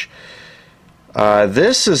garbage.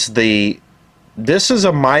 This is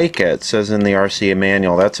a mica. It says in the RCA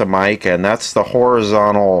manual that's a mica, and that's the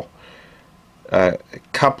horizontal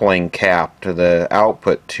coupling cap to the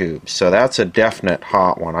output tube. So that's a definite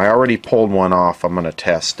hot one. I already pulled one off. I'm going to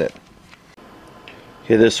test it.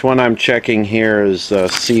 Okay, this one I'm checking here is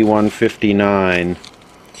C159,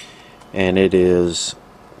 and it is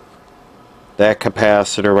that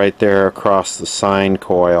capacitor right there across the sine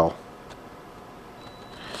coil,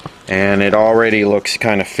 and it already looks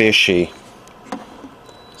kind of fishy.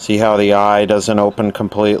 See how the eye doesn't open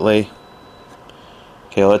completely?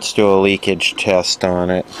 Okay, let's do a leakage test on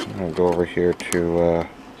it. I'll go over here to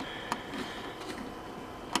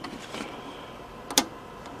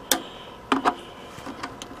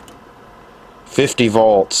 50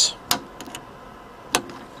 volts.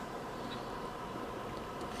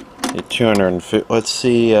 250. Let's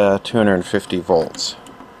see, 250 volts.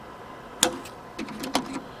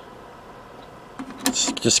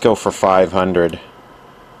 Let's just go for 500.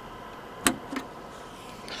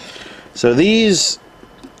 So these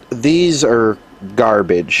are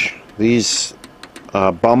garbage. These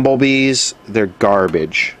bumblebees, they're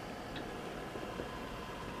garbage.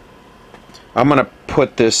 I'm going to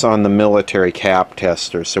put this on the military cap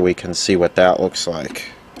tester so we can see what that looks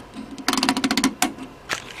like.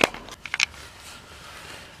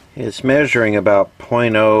 It's measuring about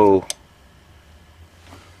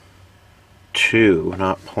 0.02,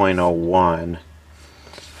 not 0.01.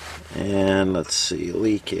 And let's see,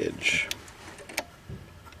 leakage.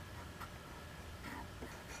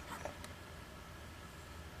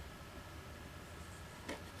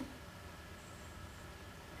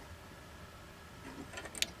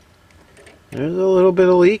 There's a little bit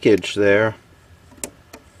of leakage there.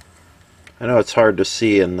 I know it's hard to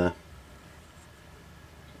see in the,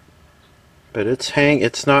 but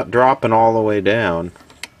it's not dropping all the way down.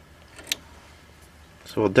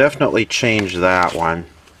 So we'll definitely change that one.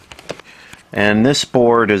 And this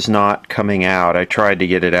board is not coming out. I tried to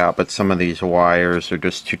get it out, but some of these wires are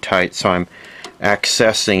just too tight, so I'm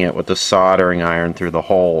accessing it with the soldering iron through the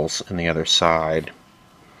holes in the other side.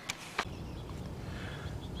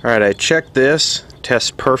 Alright, I checked this. Tests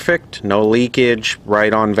perfect. No leakage.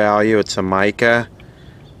 Right on value. It's a mica.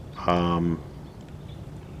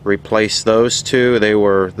 Replaced those two. They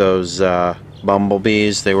were those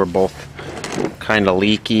bumblebees. They were both kind of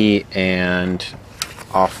leaky and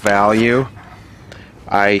off value.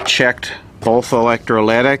 I checked both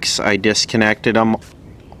electrolytics. I disconnected them.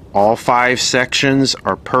 All 5 sections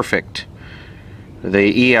are perfect.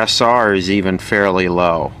 The ESR is even fairly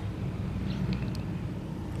low.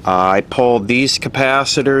 I pulled these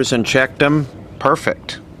capacitors and checked them.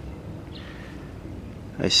 Perfect.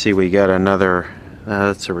 I see we got another,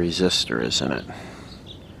 that's a resistor, isn't it?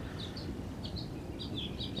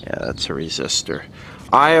 Yeah, that's a resistor.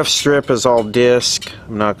 IF strip is all disc.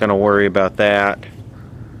 I'm not going to worry about that.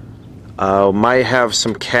 Might have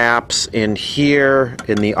some caps in here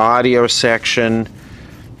in the audio section.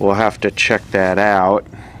 We'll have to check that out.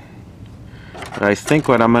 But I think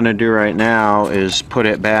what I'm going to do right now is put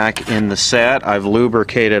it back in the set. I've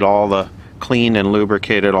cleaned and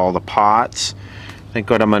lubricated all the pots. I think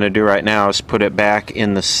what I'm going to do right now is put it back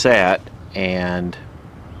in the set and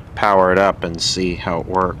power it up and see how it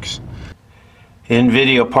works. In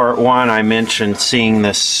video part 1 I mentioned seeing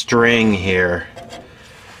this string here,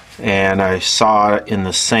 and I saw it in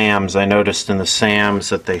the SAMs. I noticed in the SAMs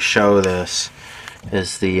that they show this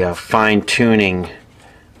is the fine-tuning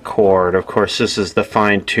cord. Of course, this is the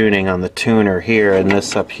fine-tuning on the tuner here, and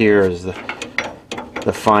this up here is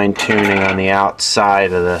the fine-tuning on the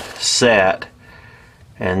outside of the set.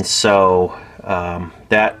 And so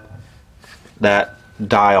that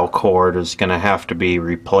dial cord is going to have to be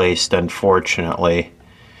replaced, unfortunately.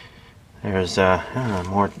 There's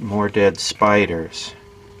more dead spiders.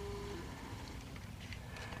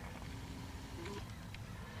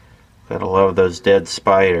 Gotta love those dead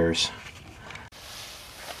spiders.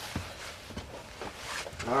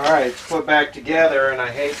 Alright, it's put back together, and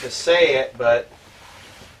I hate to say it, but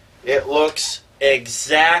it looks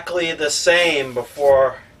exactly the same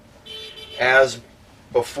as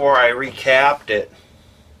before I recapped it.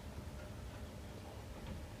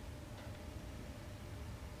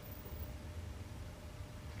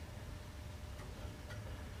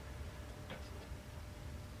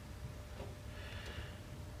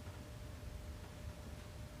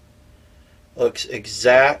 Looks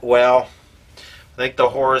well, I think the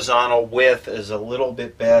horizontal width is a little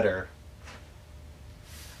bit better.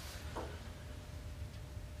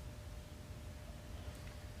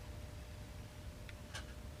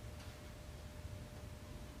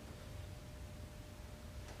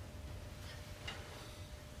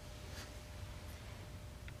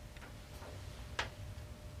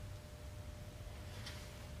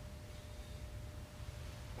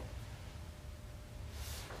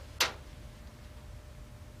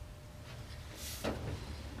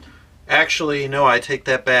 Actually, no, I take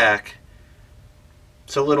that back.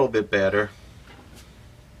 It's a little bit better.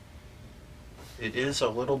 It is a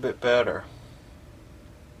little bit better.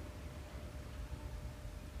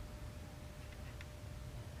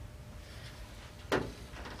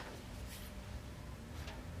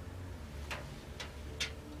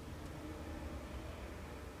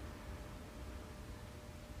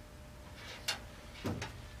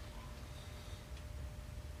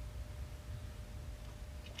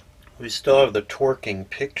 We still have the twerking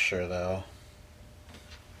picture, though.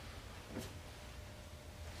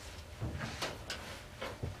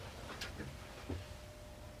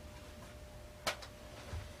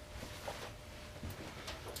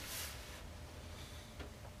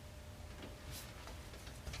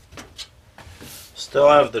 Still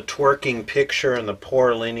have the twerking picture and the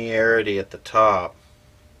poor linearity at the top.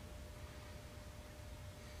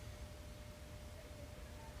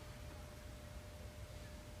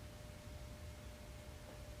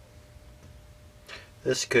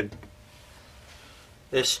 This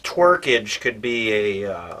twerkage could be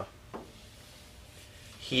a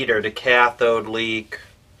heater to cathode leak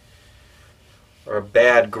or a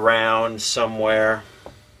bad ground somewhere.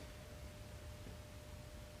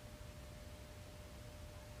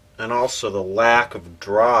 And also the lack of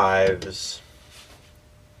drive is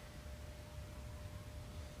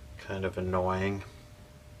kind of annoying.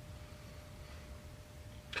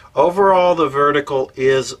 Overall, the vertical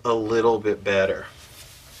is a little bit better.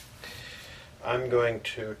 I'm going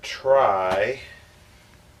to try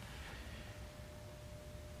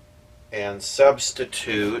and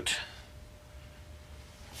substitute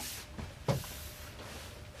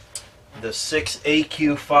the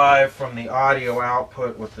 6AQ5 from the audio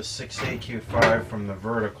output with the 6AQ5 from the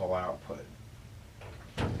vertical output.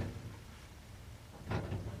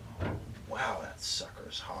 Wow, that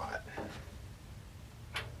sucker's hot.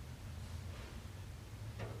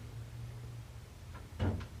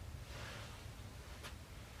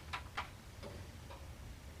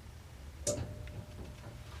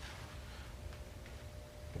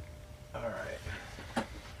 Alright, let's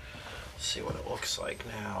see what it looks like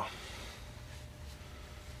now.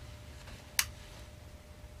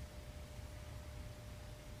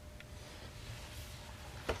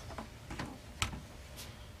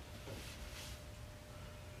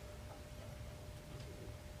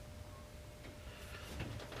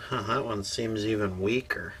 That one seems even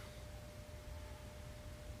weaker.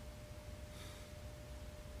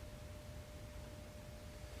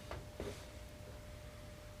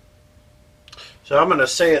 So I'm going to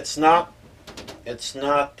say it's not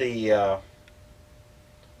the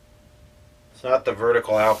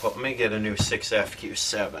vertical output. Let me get a new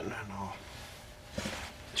 6FQ7 and I'll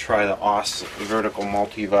try the awesome vertical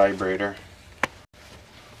multi-vibrator.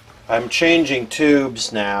 I'm changing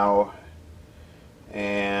tubes now,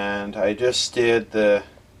 and I just did this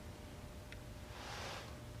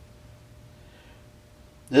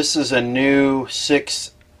is a new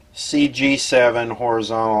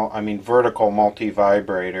 6CG7 vertical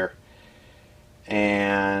multi-vibrator,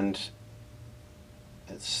 and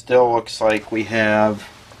it still looks like we have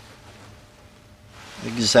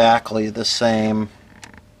exactly the same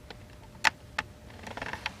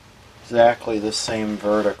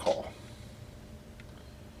vertical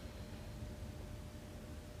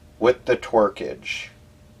with the Tewrkage.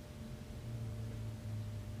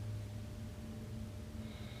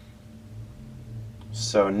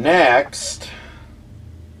 So next,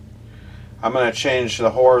 I'm going to change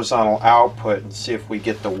the horizontal output and see if we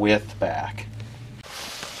get the width back.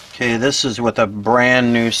 Okay, this is with a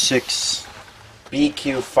brand new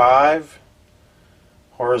 6BQ5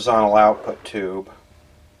 horizontal output tube.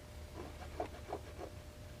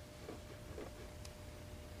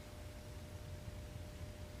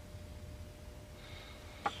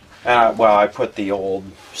 Well, I put the old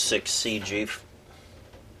 6CG.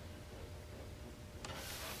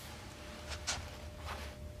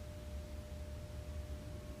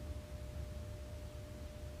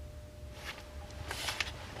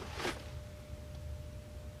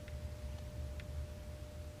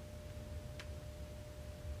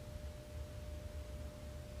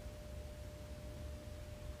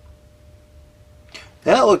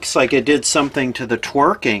 That looks like it did something to the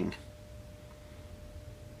twerking.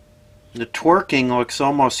 The twerking looks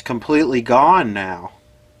almost completely gone now.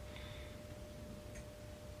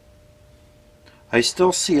 I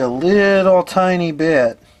still see a little tiny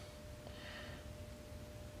bit.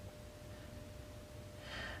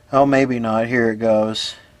 Oh, maybe not. Here it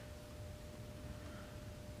goes.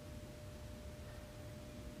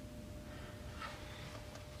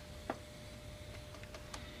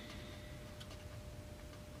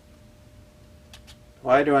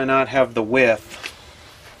 Why do I not have the width?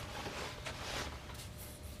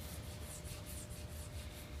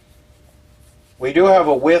 We do have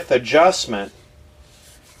a width adjustment,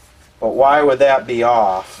 but why would that be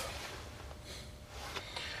off?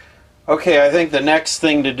 Okay, I think the next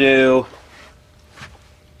thing to do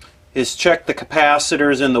is check the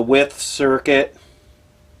capacitors in the width circuit.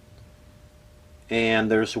 And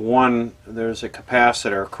there's a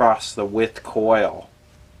capacitor across the width coil.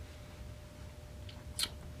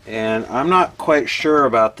 And I'm not quite sure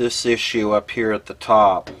about this issue up here at the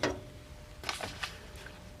top.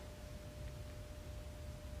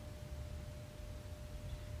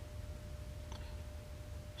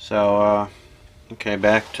 So, okay,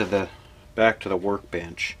 back to the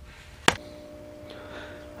workbench.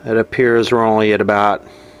 It appears we're only at about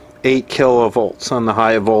 8 kilovolts on the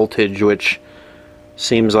high voltage, which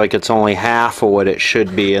seems like it's only half of what it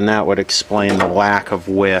should be, and that would explain the lack of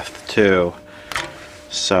width too.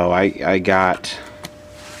 So I got,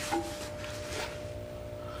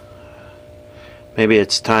 maybe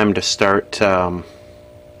it's time to start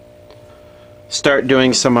start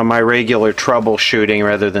doing some of my regular troubleshooting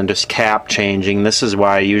rather than just cap changing. This is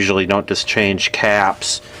why I usually don't just change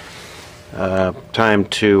caps. Time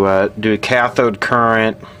to do cathode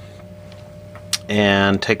current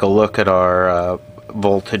and take a look at our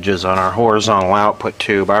voltages on our horizontal output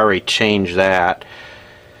tube. I already changed that.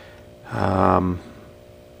 I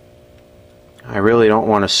really don't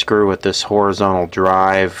want to screw with this horizontal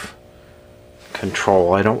drive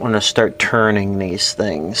control. I don't want to start turning these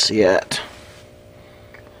things yet.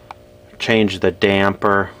 Change the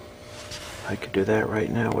damper. I could do that right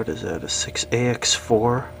now. What is that? A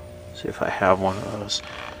 6AX4? See if I have one of those.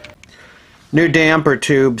 New damper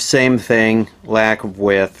tube, same thing, lack of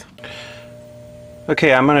width.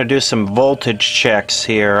 Okay, I'm going to do some voltage checks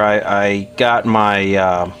here. I got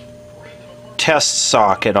my test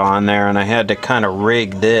socket on there and I had to kind of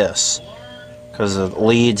rig this because the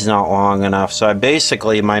lead's not long enough. So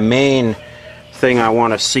my main thing I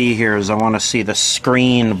want to see here is I want to see the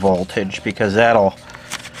screen voltage, because that'll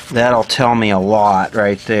tell me a lot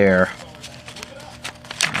right there.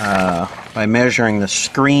 By measuring the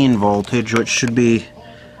screen voltage, which should be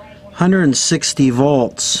 160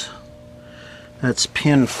 volts. That's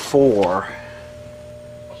pin 4.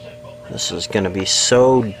 This is going to be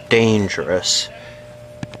so dangerous.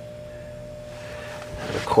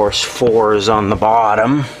 And of course 4 is on the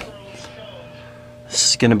bottom.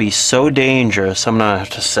 This is going to be so dangerous. I'm going to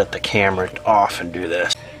have to set the camera off and do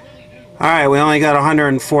this. Alright, we only got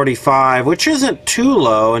 145, which isn't too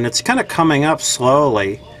low, and it's kind of coming up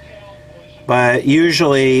slowly. But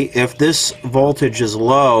usually if this voltage is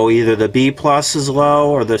low, either the B plus is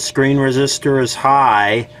low or the screen resistor is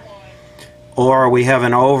high, or we have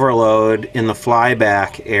an overload in the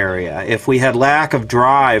flyback area. If we had lack of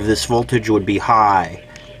drive, this voltage would be high.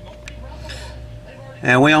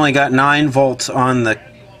 And we only got 9 volts on the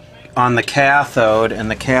cathode,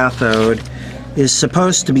 and the cathode is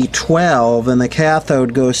supposed to be 12, and the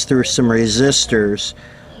cathode goes through some resistors.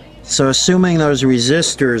 So assuming those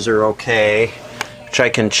resistors are okay, which I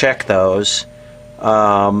can check those,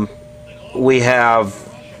 we have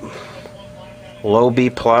low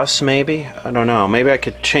B plus maybe? I don't know. Maybe I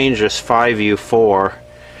could change this 5U4.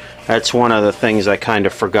 That's one of the things I kind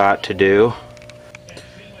of forgot to do.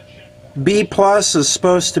 B plus is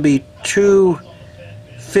supposed to be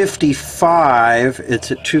 255.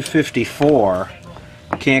 It's at 254.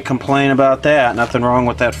 Can't complain about that. Nothing wrong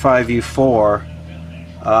with that 5U4.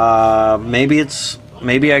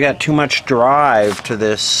 Maybe I got too much drive to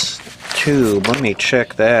this tube. Let me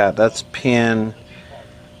check that. That's pin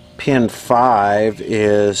 5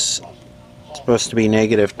 is supposed to be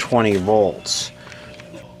negative 20 volts.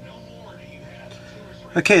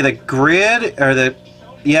 Okay, the grid, or the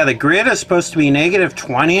grid is supposed to be negative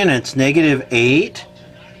 20 and it's negative 8.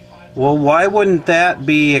 Well, why wouldn't that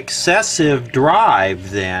be excessive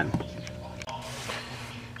drive then?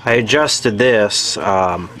 I adjusted this,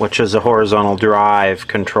 which is a horizontal drive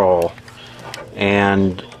control,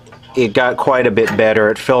 and it got quite a bit better.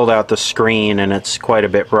 It filled out the screen and it's quite a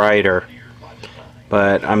bit brighter,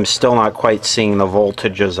 but I'm still not quite seeing the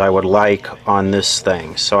voltages I would like on this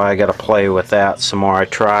thing, so I got to play with that some more. I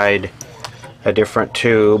tried a different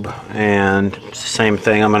tube, and same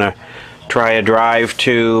thing. I'm going to try a drive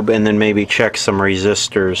tube and then maybe check some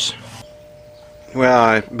resistors. Well,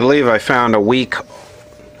 I believe I found a weak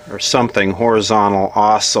or something horizontal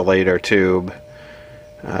oscillator tube.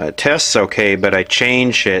 It tests okay, but I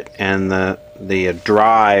changed it and the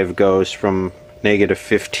drive goes from negative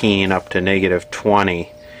 15 up to negative 20.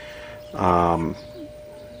 And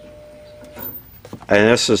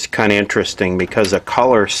this is kind of interesting because a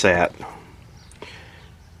color set,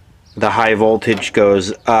 the high voltage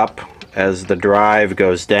goes up as the drive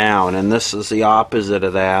goes down, and this is the opposite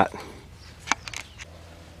of that.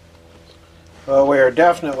 Well, we are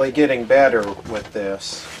definitely getting better with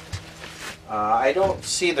this. I don't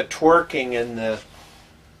see the twerking in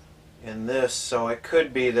this, so it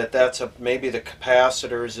could be that that's maybe the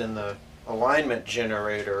capacitors in the alignment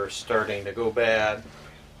generator are starting to go bad.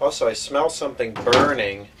 Also, I smell something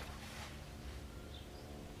burning,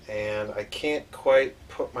 and I can't quite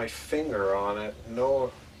put my finger on it.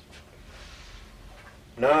 No,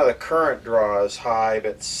 none of the current draw is high,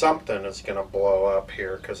 but something is going to blow up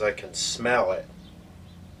here because I can smell it.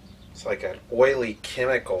 It's like an oily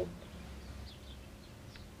chemical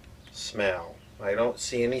smell. I don't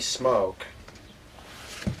see any smoke.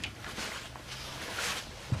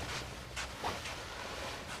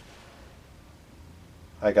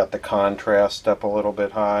 I got the contrast up a little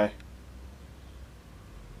bit high.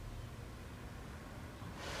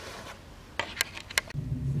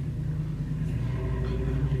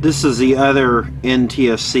 This is the other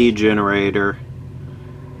NTSC generator,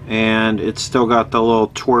 and it's still got the little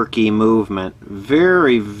twerky movement.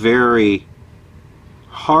 Very, very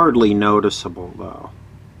hardly noticeable though.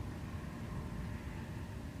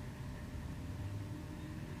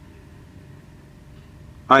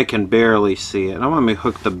 I can barely see it. I'm going to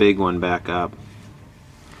hook the big one back up.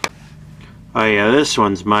 Oh yeah, this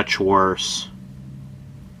one's much worse.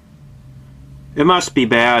 It must be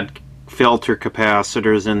bad filter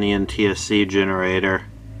capacitors in the NTSC generator.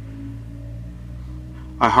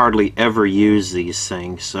 I hardly ever use these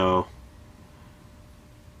things, so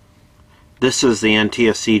this is the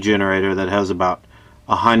NTSC generator that has about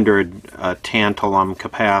 100 tantalum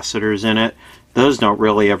capacitors in it. Those don't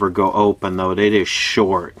really ever go open though, they just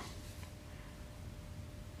short.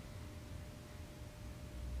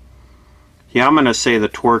 Yeah, I'm going to say the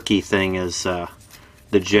twerky thing is the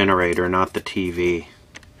generator, not the TV.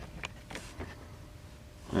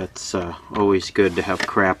 It's always good to have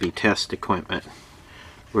crappy test equipment.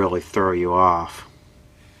 Really throw you off.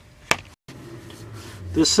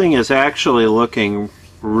 This thing is actually looking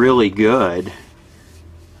really good.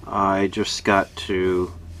 I just got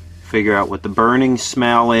to figure out what the burning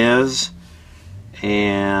smell is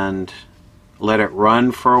and let it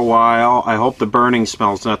run for a while. I hope the burning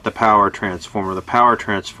smell is not the power transformer. The power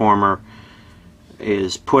transformer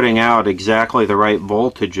is putting out exactly the right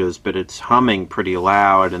voltages, but it's humming pretty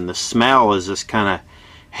loud, and the smell is this kind of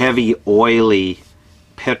heavy, oily,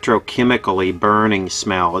 petrochemically burning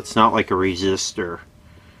smell. It's not like a resistor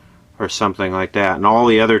or something like that. And all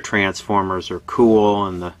the other transformers are cool,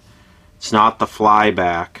 and it's not the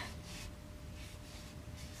flyback.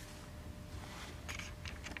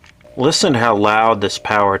 Listen how loud this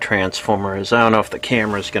power transformer is. I don't know if the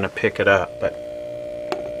camera's going to pick it up, but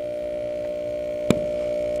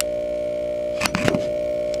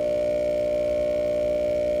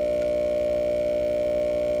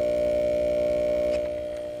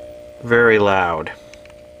very loud.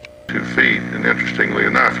 2 feet, and interestingly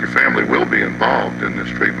enough, your family will be involved in this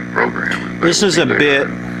treatment program. This is a bit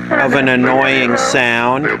of an annoying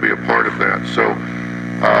sound. They'll be a part of that. So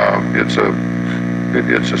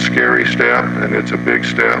it's a scary step, and it's a big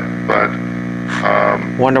step, but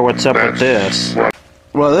wonder what's up with this.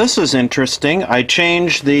 Well, this is interesting. I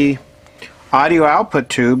changed the audio output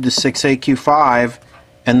tube to 6AQ5,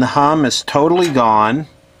 and the hum is totally gone.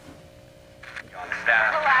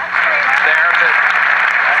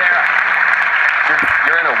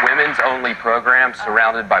 Only program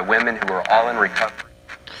surrounded by women who are all in recovery.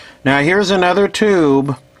 Now here's another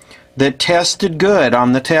tube that tested good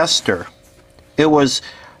on the tester. It was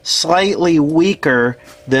slightly weaker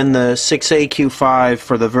than the 6AQ5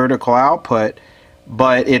 for the vertical output,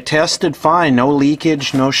 but it tested fine. No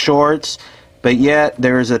leakage, no shorts, but yet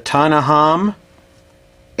there's a ton of hum,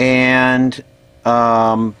 and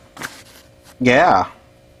yeah,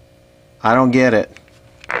 I don't get it.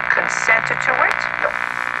 Consented to it?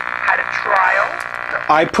 Had a trial?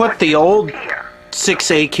 I put the old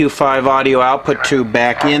 6AQ5 audio output tube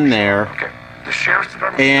back in there,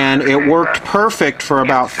 and it worked perfect for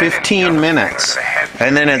about 15 minutes,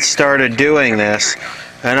 and then it started doing this,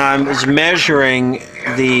 and I was measuring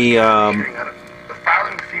the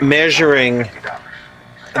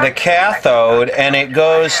cathode, and it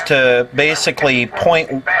goes to basically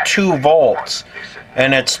 0.2 volts,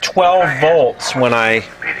 and it's 12 volts when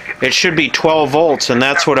it should be 12 volts, and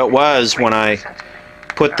that's what it was when I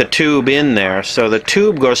put the tube in there. So the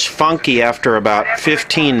tube goes funky after about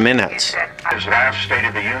 15 minutes. His last State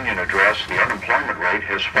of the Union address, the unemployment rate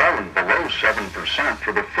has fallen below 7%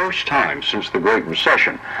 for the first time since the Great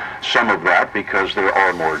Recession. Some of that because there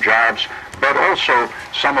are more jobs, but also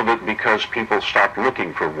some of it because people stopped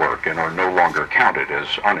looking for work and are no longer counted as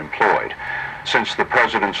unemployed. Since the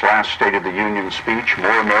President's last State of the Union speech,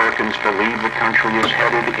 more Americans believe the country is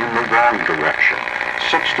headed in the wrong direction.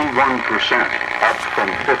 61%, up from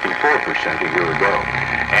 54% a year ago.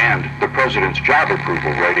 And the President's job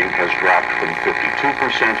approval rating has dropped from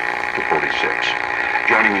 52% to 46%.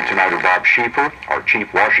 Joining me tonight are Bob Schieffer, our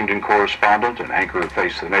chief Washington correspondent and anchor of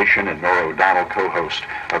Face the Nation, and Nora O'Donnell, co-host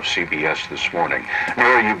of CBS This Morning.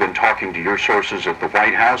 Nora, you've been talking to your sources at the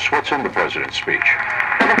White House. What's in the President's speech?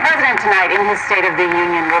 The President tonight in his State of the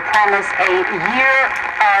Union will promise a year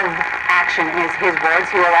of action, in his words.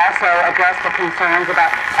 He will also address the concerns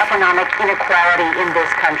about economic inequality in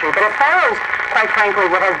this country. But it follows, quite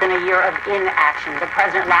frankly, what has been a year of inaction. The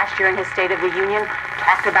President last year in his State of the Union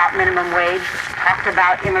talked about minimum wage, talked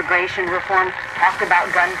about immigration reform, talked about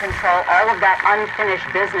gun control, all of that unfinished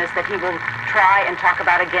business that he will try and talk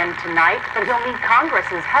about again tonight. But he'll need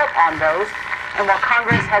Congress's help on those. And while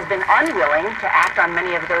Congress has been unwilling to act on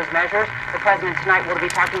many of those measures, the president tonight will be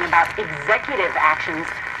talking about executive actions,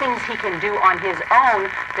 things he can do on his own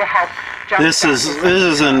to help jumpstart. This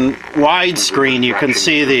is in widescreen. You can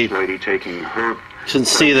see the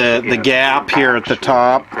gap here at the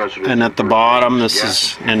top and at the bottom. This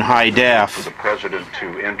is in high def. For the president to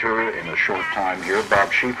enter in a short time here, Bob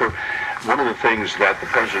Schieffer. One of the things that the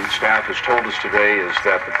president's staff has told us today is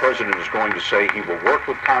that the president is going to say he will work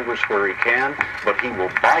with Congress where he can, but he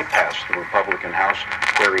will bypass the Republican House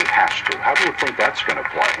where he has to. How do you think that's going to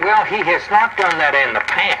play? Well, he has not done that in the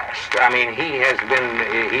past. I mean, he has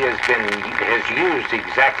used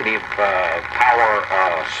executive power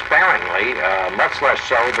sparingly, much less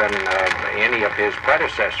so than any of his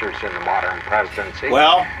predecessors in the modern presidency.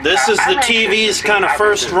 Well, this is the TV's kind of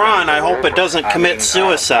first run. I hope it doesn't commit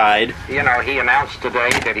suicide. You know, he announced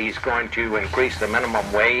today that he's going to increase the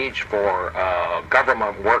minimum wage for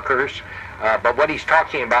government workers. But what he's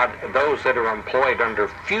talking about, those that are employed under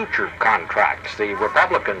future contracts. The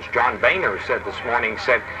Republicans, John Boehner said this morning,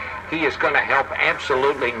 said he is going to help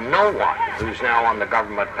absolutely no one who's now on the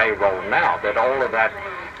government payroll now, that all of that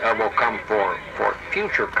will come for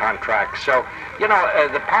future contracts. So, you know,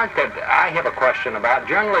 the part that I have a question about,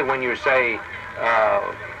 generally when you say,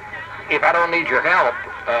 if I don't need your help,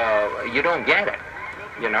 you don't get it,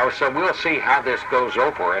 you know. So we'll see how this goes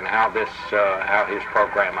over and how his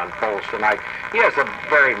program unfolds tonight. He has a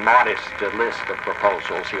very modest list of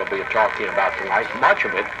proposals he'll be talking about tonight. Much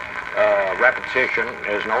of it repetition,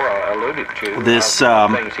 as Nora alluded to. This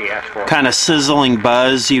things he asked for. kind of sizzling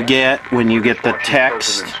buzz you get when you get the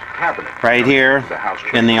text right here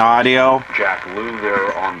in the audio. Jack Lew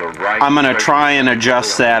there on the right. I'm going to try and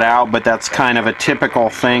adjust that out, but that's kind of a typical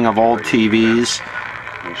thing of old TVs.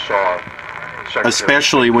 We saw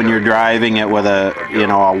especially when you're driving it with a, you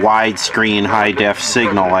know, a widescreen high-def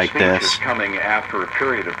signal like this. Coming after a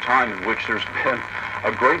period of time in which there's been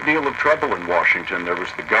a great deal of trouble in Washington. There was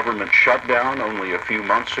the government shutdown only a few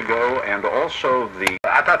months ago, and also the...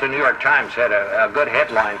 I thought the New York Times had a good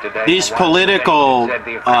headline today. These political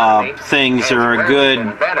things are a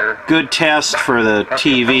good test for the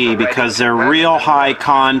TV because they're real high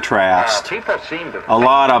contrast. A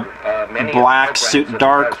lot of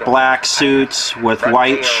dark black suits with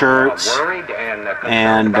white shirts,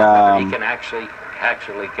 and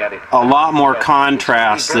a lot more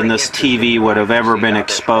contrast than this TV would have ever been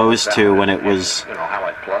exposed to when it was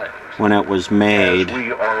made. As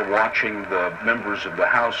we are watching the members of the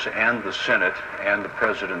House and the Senate and the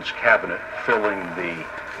President's cabinet filling the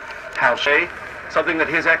House. Something that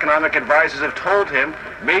his economic advisors have told him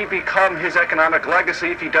may become his economic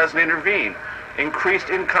legacy if he doesn't intervene. Increased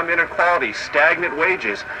income inequality, stagnant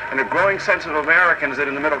wages, and a growing sense of Americans that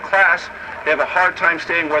in the middle class, they have a hard time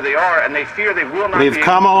staying where they are, and they fear they will not be able to. We've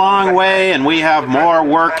come a long way, and we have more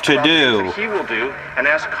work to do. He will do, and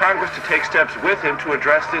ask Congress to take steps with him to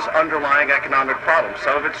address this underlying economic problem.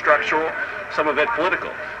 Some of it structural, some of it political.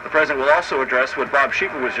 The president will also address what Bob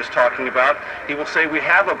Schieffer was just talking about. He will say we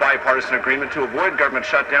have a bipartisan agreement to avoid government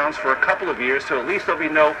shutdowns for a couple of years, so at least there'll be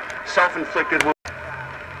no self-inflicted.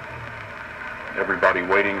 Everybody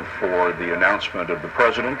waiting for the announcement of the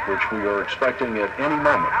president, which we are expecting at any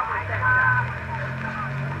moment.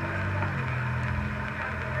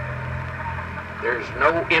 There's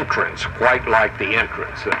no entrance quite like the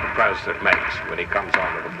entrance that the president makes when he comes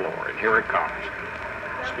onto the floor, and here it comes.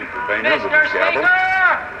 Speaker Boehner with his Mr. gavel.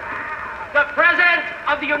 Speaker, the President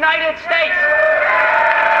of the United States.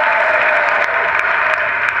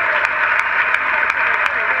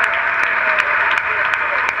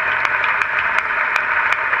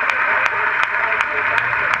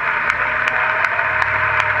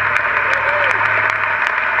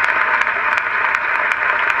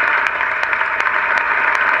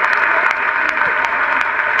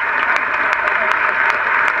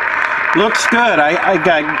 Looks good. I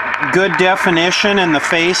got good definition in the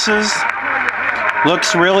faces.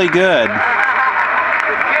 Looks really good.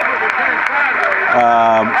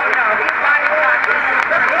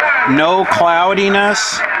 No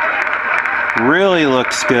cloudiness. Really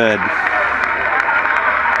looks good.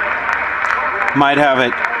 Might have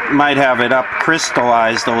it up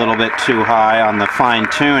crystallized a little bit too high on the fine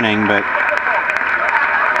tuning, but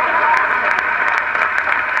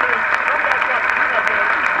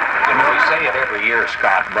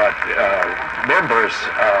Scott, but members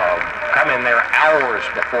come in there hours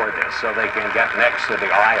before this so they can get next to the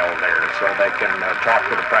aisle there so they can talk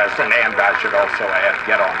to the president, and I should also add,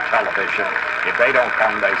 get on television. If they don't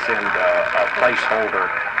come, they send a placeholder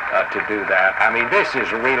to do that. I mean, this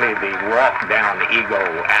is really the walk down ego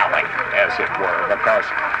alley, as it were, because,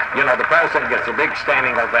 you know, the president gets a big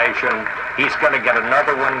standing ovation. He's going to get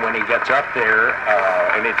another one when he gets up there,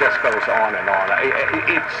 and it just goes on and on.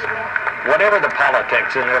 It's whatever the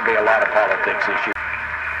politics, and there'll be a lot of politics issues.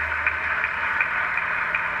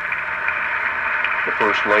 The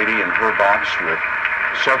First Lady in her box with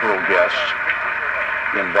several guests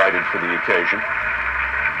invited for the occasion.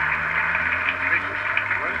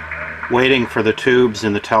 Waiting for the tubes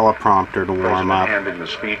and the teleprompter to warm up. Handing the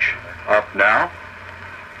speech up now,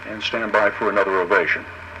 and stand by for another ovation.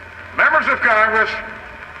 Members of Congress,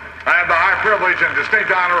 I have the high privilege and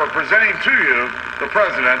distinct honor of presenting to you the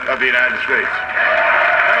President of the United States.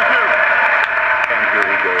 Thank you. And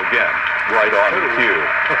here we go again, right on cue.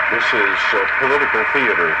 This is political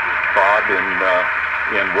theater, Bob,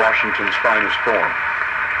 in Washington's finest form.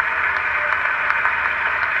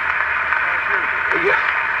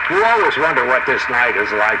 You always wonder what this night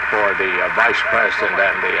is like for the Vice President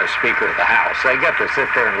and the Speaker of the House. They get to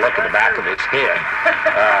sit there and look at the back of his head.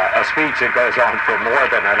 A speech that goes on for more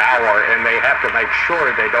than an hour, and they have to make sure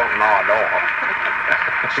they don't nod off.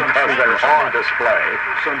 Because they're on display.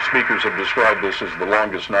 Some speakers have described this as the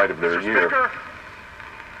longest night of their year. Speaker,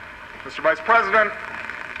 Mr. Vice President,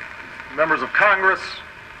 members of Congress,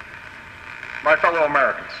 my fellow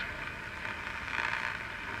Americans.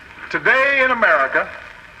 Today in America,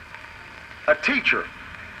 a teacher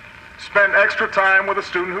spent extra time with a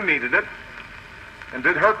student who needed it and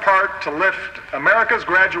did her part to lift America's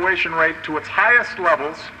graduation rate to its highest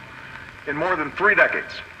levels in more than 3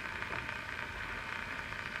 decades.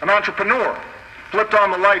 An entrepreneur flipped on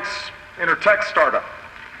the lights in her tech startup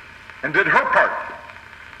and did her part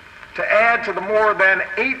to add to the more than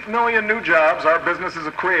 8 million new jobs our businesses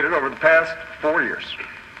have created over the past 4 years.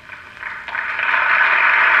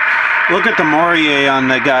 Look at the Morier on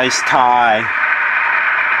the guy's tie.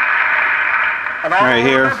 Right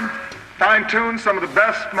here. Fine-tuned some of the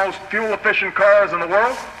best, most fuel-efficient cars in the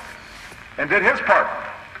world and did his part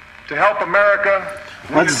to help America.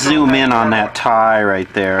 Let's zoom in on that tie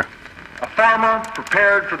right there. A farmer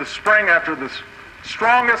prepared for the spring after the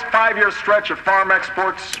strongest 5-year stretch of farm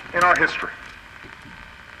exports in our history.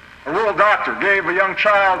 A rural doctor gave a young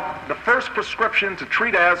child the first prescription to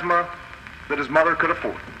treat asthma that his mother could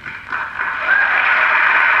afford.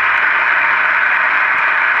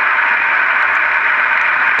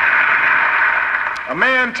 A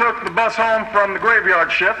man took the bus home from the graveyard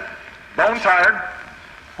shift, bone tired.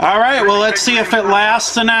 All right, well, let's see if it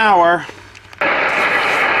lasts an hour.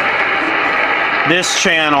 This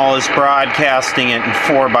channel is broadcasting it in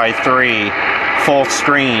 4:3, full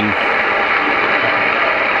screen.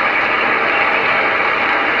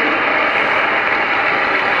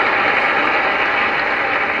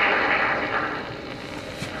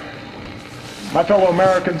 My fellow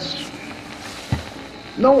Americans,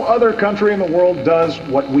 no other country in the world does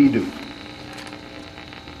what we do.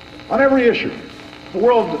 On every issue, the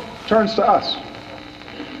world turns to us.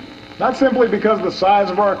 Not simply because of the size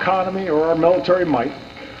of our economy or our military might,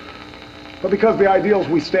 but because of the ideals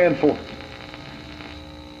we stand for.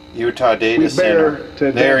 Utah Data Center.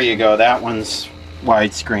 There you go. That one's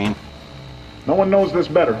widescreen. No one knows this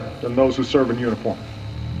better than those who serve in uniform.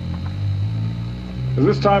 As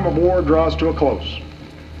this time of war draws to a close,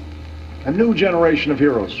 a new generation of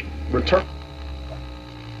heroes returns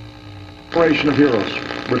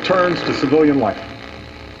to civilian life.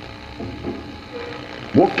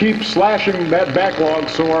 We'll keep slashing that backlog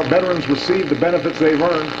so our veterans receive the benefits they've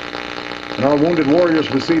earned and our wounded warriors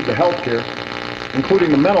receive the health care,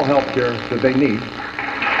 including the mental health care that they need.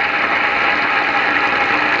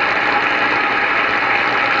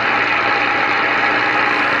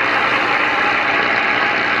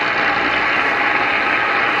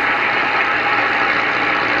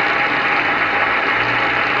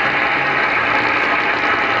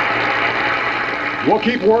 We'll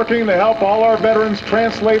keep working to help all our veterans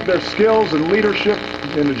translate their skills and leadership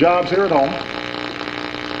into jobs here at home.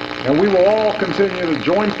 And we will all continue to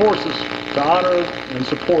join forces to honor and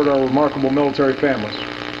support our remarkable military families.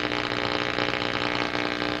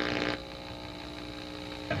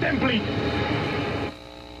 Assembly.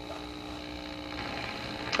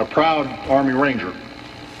 A proud Army Ranger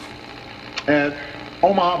at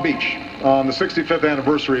Omaha Beach on the 65th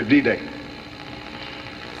anniversary of D-Day.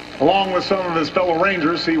 Along with some of his fellow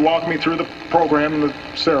Rangers, he walked me through the program and the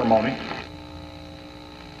ceremony.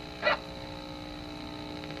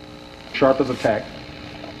 Sharp as a tack.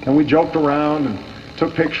 And we joked around and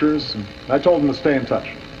took pictures, and I told him to stay in touch.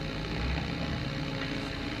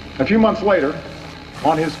 A few months later,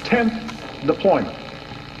 on his 10th deployment,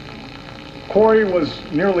 Corey was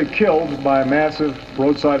nearly killed by a massive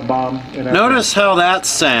roadside bomb in Afghanistan. Notice how that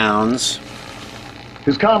sounds.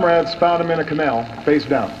 His comrades found him in a canal, face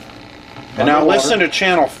down. And now Underwater, listen to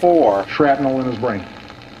channel 4. Shrapnel in his brain.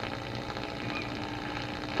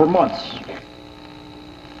 For months,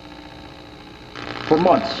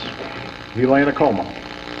 he lay in a coma.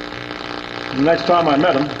 The next time I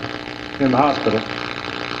met him in the hospital,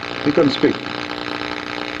 he couldn't speak.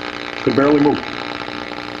 Could barely move.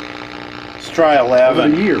 Let's try 11. Over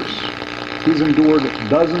the years, he's endured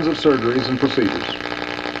dozens of surgeries and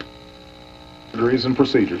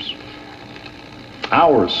procedures.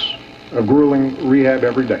 Hours of grueling rehab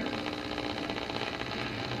every day.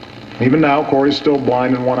 Even now, Corey's still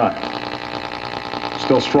blind in one eye.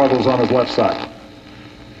 Still struggles on his left side.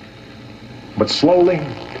 But slowly,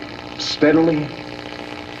 steadily,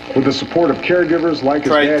 with the support of caregivers like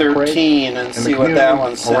his Try dad, 13 Craig, and the see what that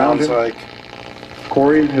one community around sounds him, like.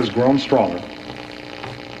 Corey has grown stronger.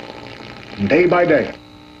 Day by day.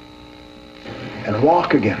 And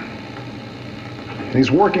walk again. And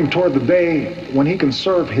he's working toward the day when he can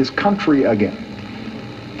serve his country again.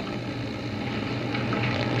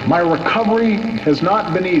 My recovery has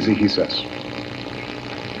not been easy, he says.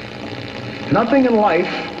 Nothing in life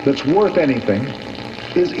that's worth anything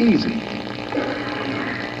is easy.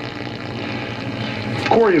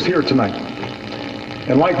 Corey is here tonight.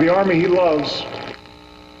 And like the Army he loves,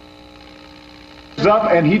 he's up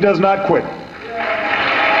and he does not quit.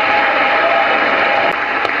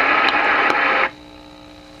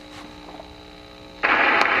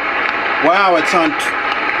 Wow, it's on.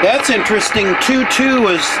 That's interesting. 2.2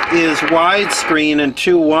 is widescreen and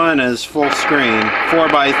 2.1 is full screen.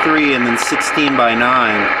 4:3 and then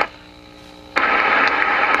 16:9.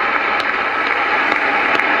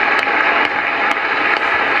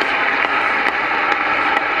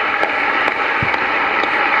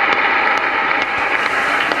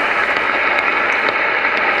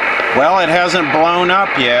 Well, it hasn't blown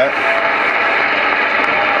up yet.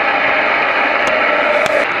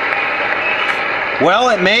 Well,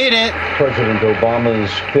 it made it. President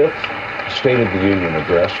Obama's fifth State of the Union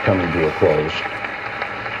address coming to a close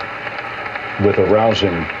with a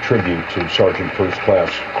rousing tribute to Sergeant First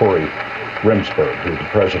Class Corey Rimsberg, who the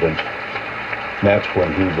president met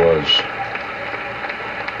when he was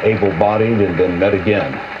able-bodied and then met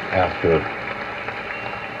again after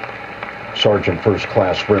Sergeant First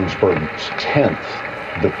Class Rimsberg's 10th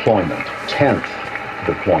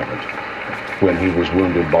deployment, when he was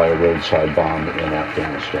wounded by a roadside bomb in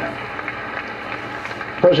Afghanistan.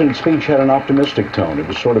 The president's speech had an optimistic tone. It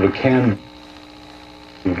was sort of a can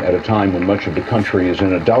at a time when much of the country is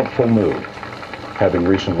in a doubtful mood, having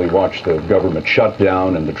recently watched the government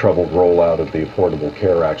shutdown and the troubled rollout of the Affordable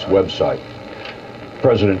Care Act's website. The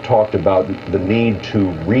president talked about the need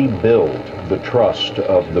to rebuild the trust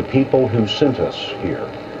of the people who sent us here.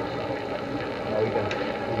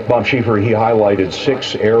 Bob Schieffer, he highlighted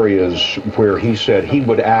 6 areas where he said he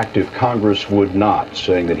would act if Congress would not,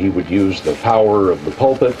 saying that he would use the power of the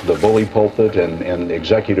pulpit, the bully pulpit, and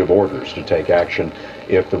executive orders to take action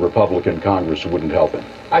if the Republican Congress wouldn't help him.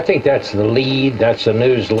 I think that's the lead, that's the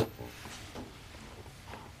news.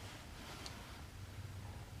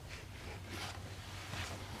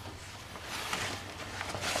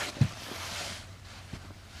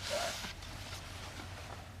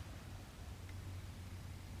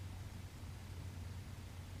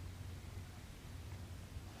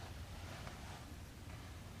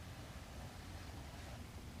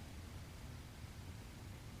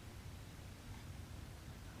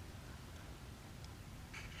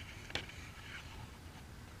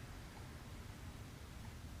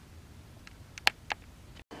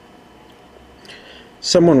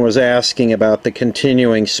 Someone was asking about the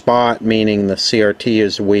continuing spot, meaning the CRT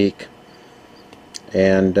is weak.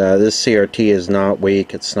 And this CRT is not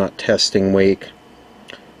weak, it's not testing weak.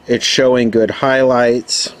 It's showing good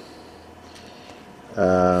highlights.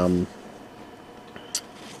 So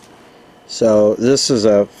this is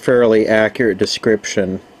a fairly accurate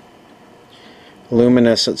description.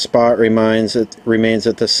 Luminescent spot remains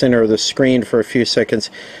at the center of the screen for a few seconds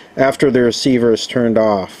after the receiver is turned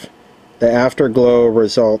off. The afterglow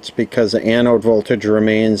results because the anode voltage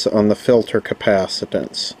remains on the filter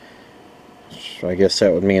capacitance. So I guess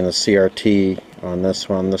that would mean the CRT on this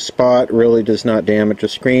one. The spot really does not damage the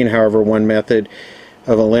screen. However, one method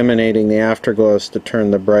of eliminating the afterglow is to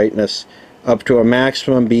turn the brightness up to a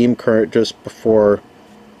maximum beam current just before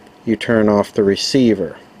you turn off the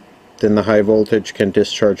receiver. Then the high voltage can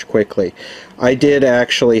discharge quickly. I did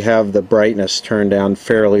actually have the brightness turned down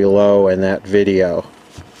fairly low in that video.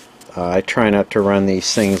 I try not to run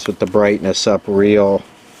these things with the brightness up real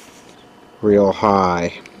real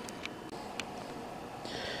high.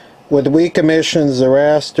 With weak emissions, the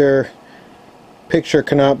raster picture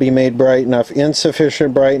cannot be made bright enough.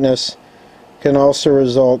 Insufficient brightness can also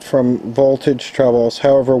result from voltage troubles.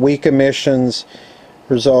 However, weak emissions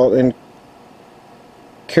result in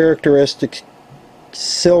characteristic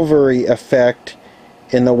silvery effect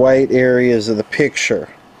in the white areas of the picture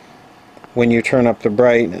when you turn up the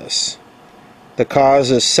brightness. The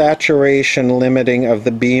cause is saturation limiting of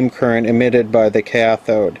the beam current emitted by the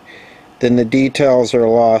cathode. Then the details are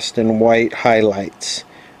lost in white highlights.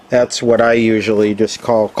 That's what I usually just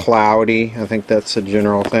call cloudy. I think that's a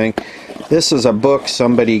general thing. This is a book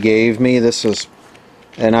somebody gave me. This is,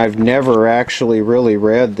 and I've never actually really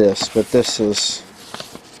read this, but this is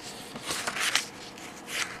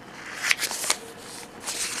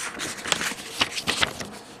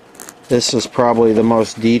probably the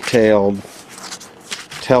most detailed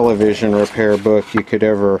television repair book you could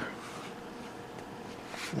ever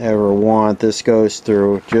want. This goes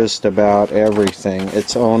through just about everything.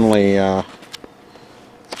 It's only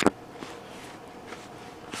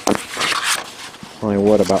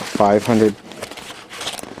what, about 500?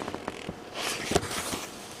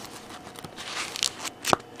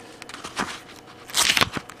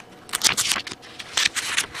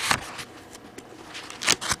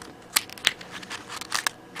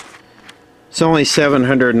 It's only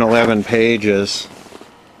 711 pages.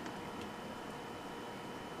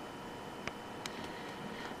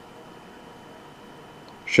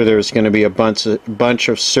 Sure, there's going to be a bunch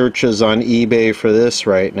of searches on eBay for this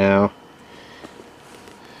right now.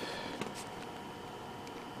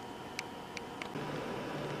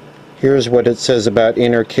 Here's what it says about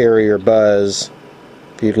intercarrier buzz.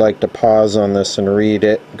 If you'd like to pause on this and read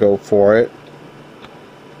it, go for it.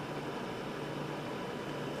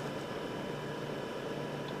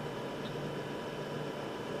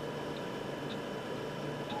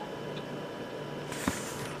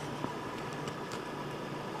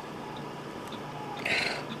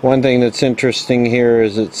 One thing that's interesting here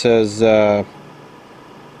is it says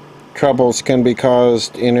troubles can be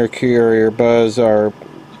caused intercarrier buzz are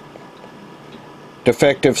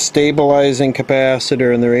defective stabilizing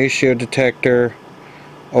capacitor in the ratio detector,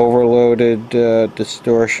 overloaded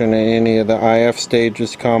distortion in any of the IF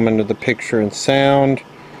stages common to the picture and sound,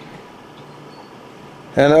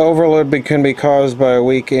 and the overload can be caused by a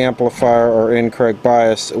weak amplifier or incorrect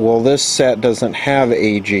bias. Well, this set doesn't have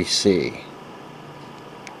AGC.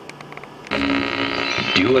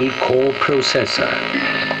 Dual core processor,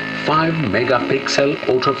 5 megapixel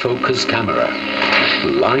autofocus camera,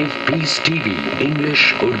 live Peace TV,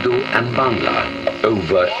 English, Urdu and Bangla,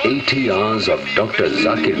 over 80 hours of Dr.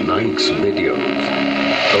 Zakir Naik's videos,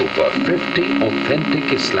 over 50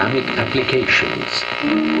 authentic Islamic applications,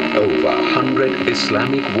 over 100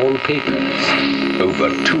 Islamic wallpapers, over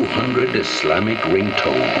 200 Islamic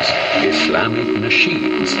ringtones, Islamic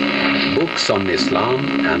nasheeds, books on Islam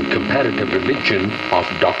and comparative religion of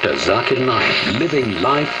Dr. Zakir Naik, living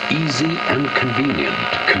life easy and convenient,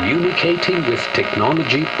 communicating with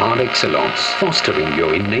technology par excellence, fostering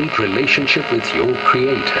your innate relationship with your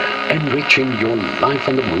Creator, enriching your life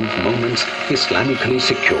on the move moments Islamically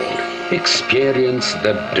secured. Experience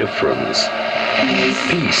the difference.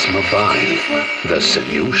 Peace Mobile, the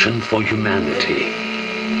solution for humanity.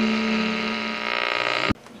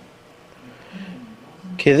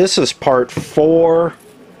 Okay, this is part 4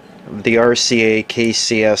 of the RCA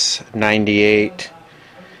KCS98,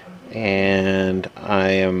 and I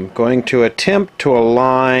am going to attempt to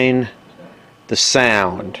align the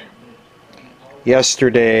sound.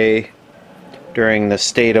 Yesterday, during the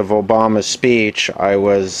State of Obama's speech, I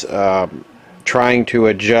was trying to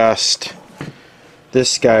adjust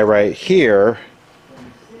this guy right here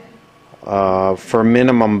for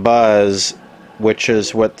minimum buzz, which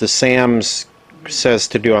is what the SAMS says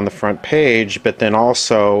to do on the front page, but then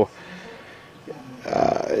also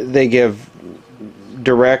they give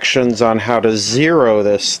directions on how to zero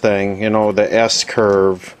this thing, you know, the S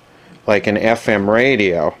curve, like an FM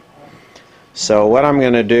radio. So what I'm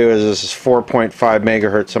going to do is, this is 4.5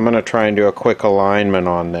 megahertz. I'm going to try and do a quick alignment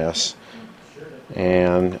on this.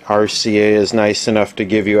 And RCA is nice enough to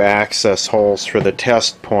give you access holes for the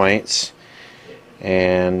test points.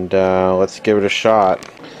 And let's give it a shot.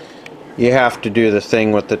 You have to do the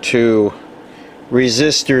thing with the two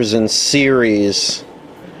resistors in series,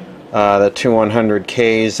 the two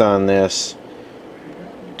 100Ks on this,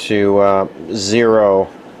 to zero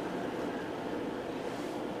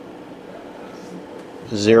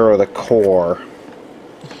the core.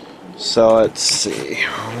 So let's see,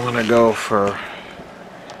 I want to go for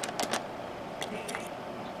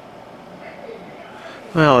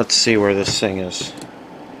Well, let's see where this thing is.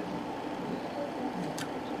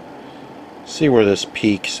 See where this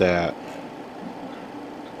peak's at.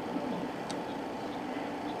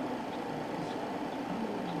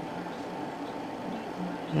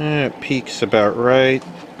 It peaks about right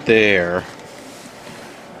there.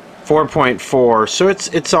 4.4, so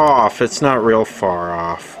it's off. It's not real far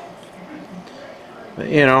off. But,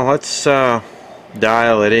 you know, let's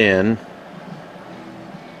dial it in.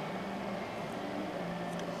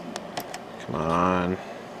 Come on.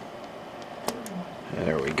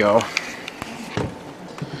 There we go.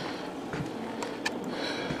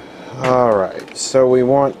 Alright, so we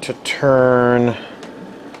want to turn a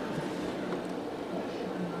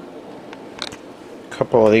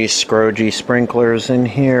couple of these scrogy sprinklers in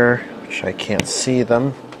here, which I can't see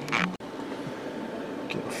them.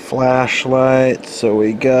 Get a flashlight, so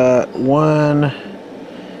we got one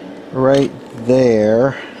right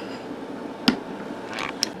there.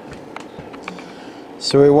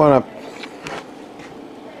 So we want to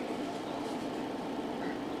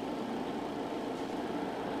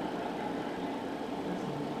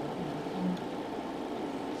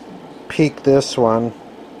peak this one.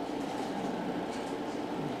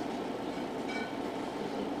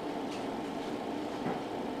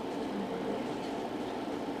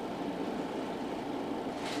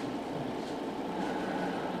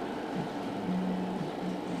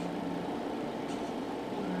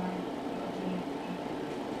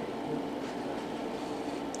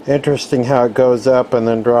 Interesting how it goes up and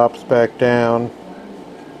then drops back down.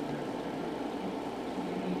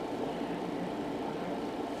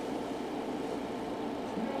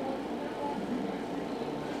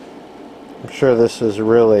 I'm sure this is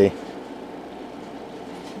really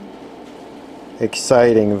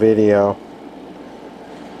exciting video.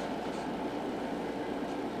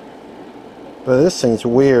 But this thing's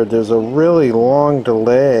weird. There's a really long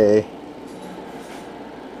delay.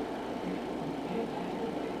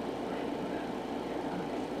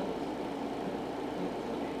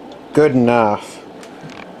 Good enough.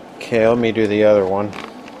 Okay, let me do the other one.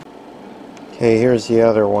 Okay, here's the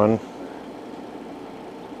other one.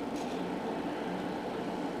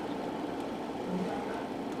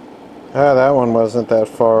 Ah, that one wasn't that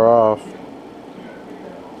far off.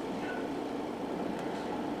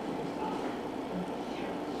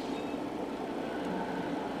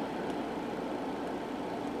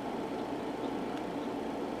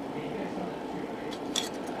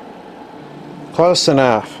 Close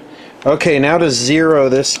enough. Okay, now to zero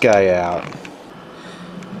this guy out.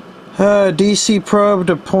 DC probe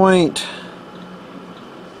to point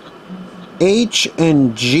H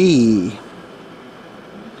and G.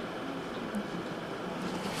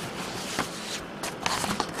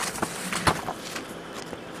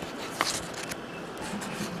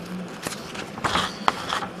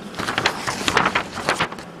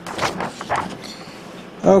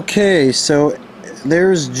 Okay, so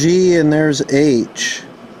there's G and there's H.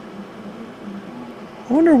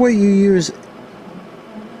 I wonder what you use.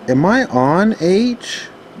 Am I on H?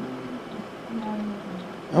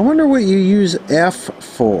 I wonder what you use F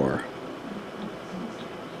for.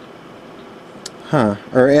 Huh.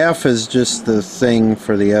 Or F is just the thing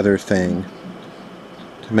for the other thing.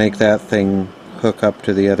 To make that thing hook up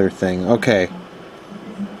to the other thing. Okay.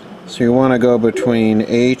 So you want to go between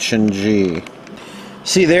H and G.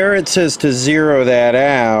 See, there it says to zero that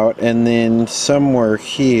out, and then somewhere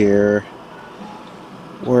here,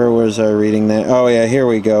 where was I reading that? Oh yeah, here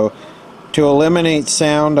we go. To eliminate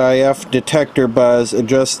sound IF detector buzz,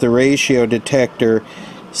 adjust the ratio detector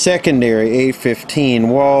secondary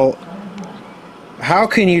A15. Well, how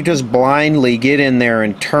can you just blindly get in there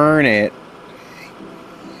and turn it?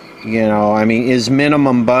 You know, I mean, is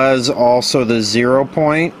minimum buzz also the 0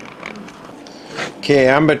 point?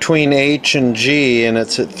 Okay, I'm between H and G and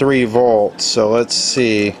it's at 3 volts, so let's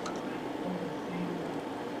see.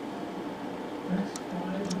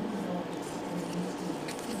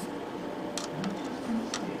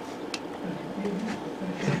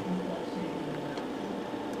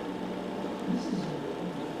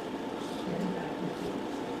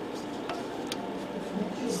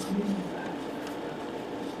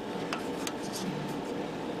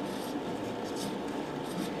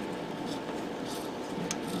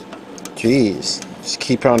 Jeez, just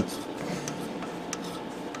keep on.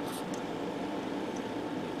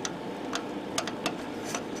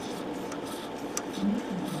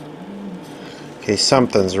 Okay,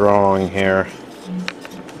 something's wrong here.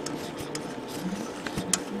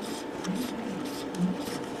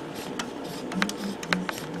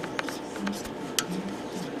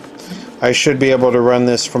 I should be able to run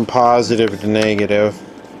this from positive to negative.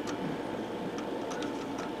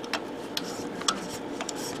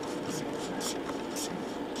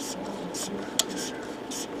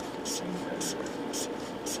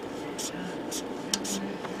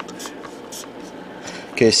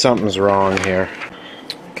 Okay, something's wrong here.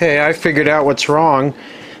 Okay, I figured out what's wrong.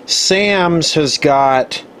 Sam's has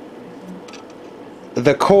got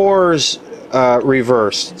the cores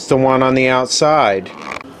reversed. It's the one on the outside.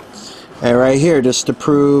 And right here, just to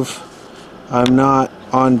prove I'm not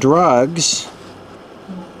on drugs,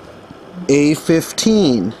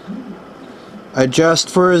 A15.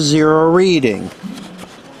 Adjust for a 0 reading.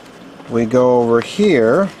 We go over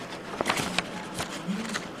here.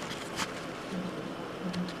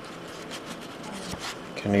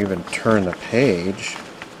 Can even turn the page.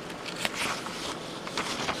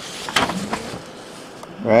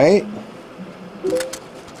 Right?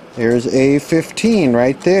 There's A15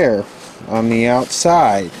 right there on the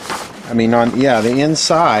outside. I mean, on, yeah, the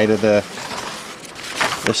inside of the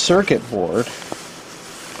circuit board.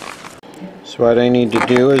 So what I need to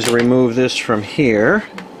do is remove this from here.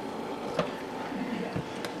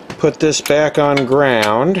 Put this back on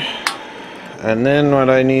ground. And then what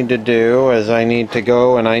I need to do is I need to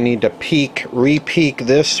go and I need to re-peak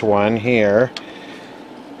this one here.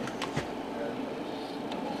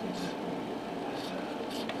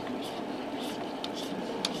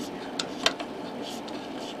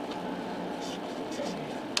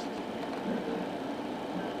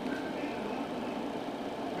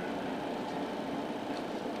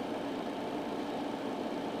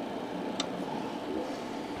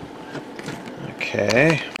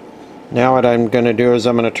 Okay. Now what I'm going to do is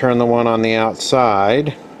I'm going to turn the one on the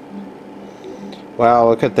outside. Wow,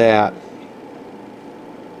 look at that.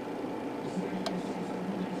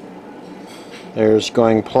 There's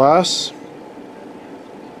going plus.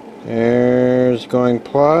 There's going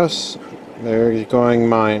plus. There's going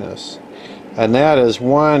minus. And that is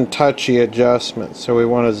one touchy adjustment. So we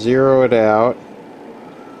want to zero it out.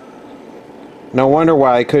 No wonder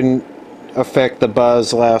why I couldn't affect the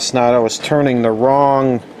buzz last night. I was turning the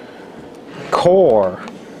wrong core.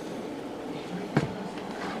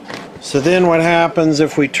 So then what happens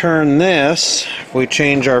if we turn this, if we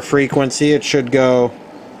change our frequency, it should go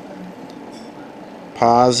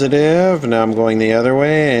positive. Now I'm going the other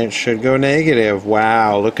way and it should go negative.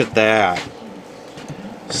 Wow, look at that.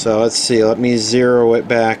 So let's see, let me zero it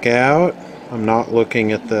back out. I'm not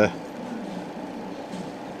looking at the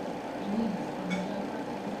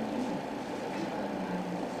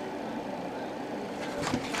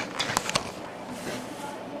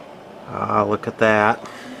look at that.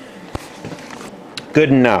 Good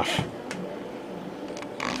enough.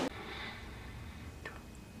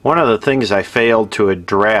 One of the things I failed to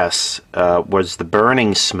address was the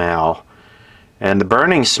burning smell. And the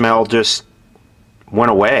burning smell just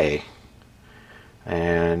went away.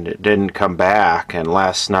 And it didn't come back. And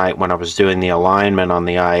last night when I was doing the alignment on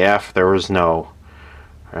the IF, there was no,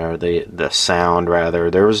 or the sound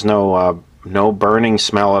rather, there was no burning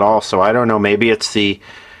smell at all. So I don't know, maybe it's the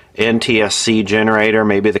NTSC generator,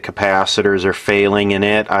 maybe the capacitors are failing in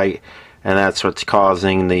it, and that's what's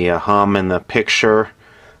causing the hum in the picture.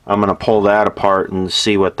 I'm going to pull that apart and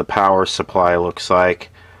see what the power supply looks like.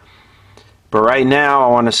 But right now I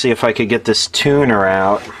want to see if I could get this tuner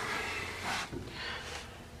out.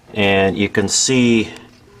 And you can see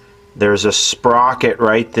there's a sprocket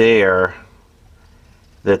right there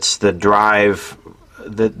that's the drive,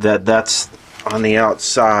 that's on the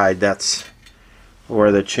outside. That's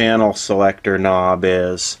where the channel selector knob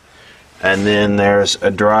is, and then there's a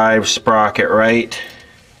drive sprocket right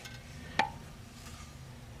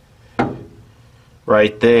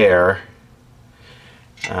there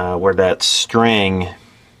where that string,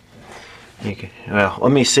 well,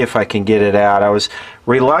 let me see if I can get it out. I was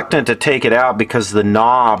reluctant to take it out because the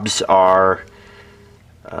knobs are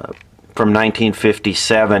from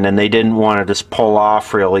 1957 and they didn't want to just pull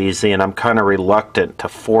off real easy, and I'm kind of reluctant to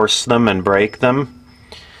force them and break them.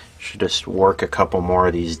 Should just work a couple more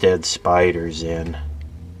of these dead spiders in.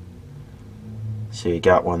 So you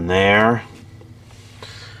got one there.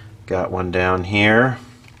 Got one down here.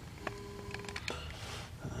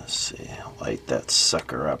 Let's see, light that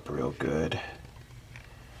sucker up real good.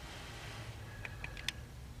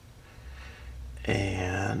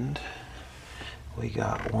 And we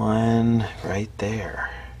got one right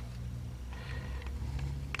there.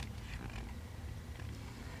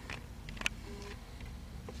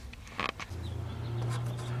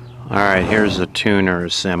 Alright, here's the tuner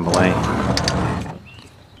assembly.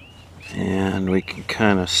 And we can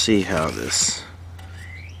kind of see how this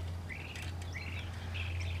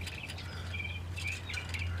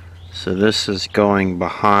so this is going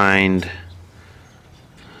behind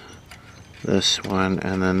this one,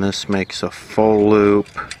 and then this makes a full loop.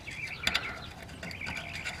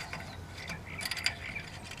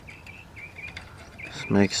 This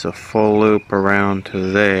makes a full loop around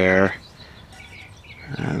to there,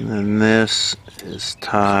 and then this is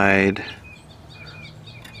tied.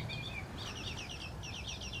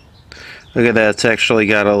 Look at that, it's actually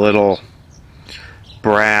got a little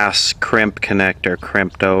brass crimp connector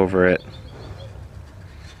crimped over it.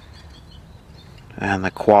 And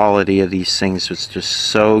the quality of these things was just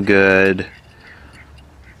so good.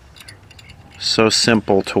 So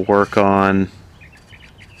simple to work on.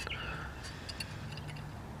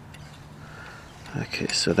 Okay,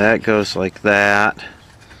 so that goes like that.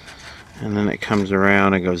 And then it comes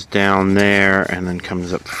around and goes down there and then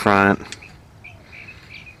comes up front.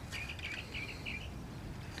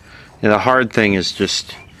 Yeah, the hard thing is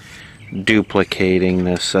just duplicating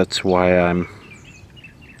this. That's why I'm...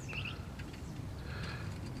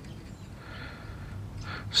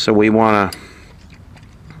 So we want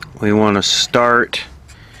to start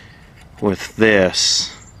with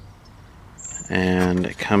this, and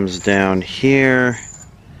it comes down here,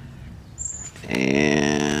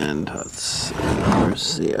 and let's see,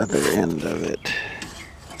 where's the other end of it?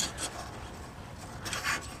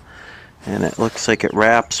 And it looks like it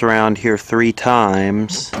wraps around here 3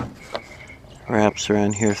 times, wraps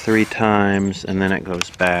around here 3 times, and then it goes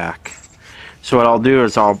back. So what I'll do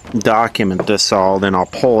is I'll document this all, then I'll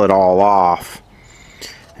pull it all off.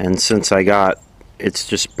 And since it's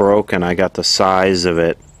just broken, I got the size of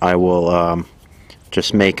it, I will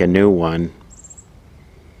just make a new one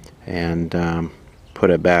and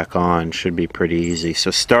put it back on. Should be pretty easy.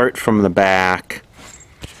 So start from the back,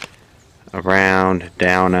 around,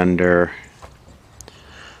 down under.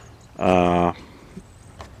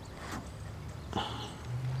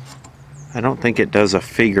 I don't think it does a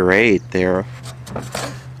figure 8 there,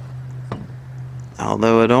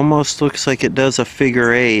 although it almost looks like it does a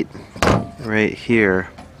figure 8 right here.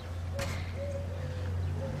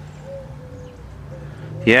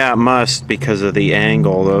 Yeah, it must, because of the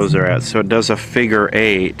angle those are at. So it does a figure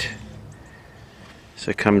 8.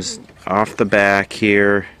 So it comes off the back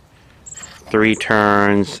here, 3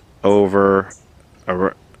 turns, over,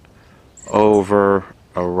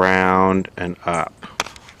 around, and up.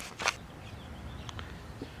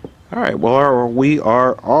 Alright, well, we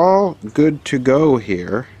are all good to go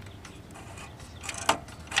here.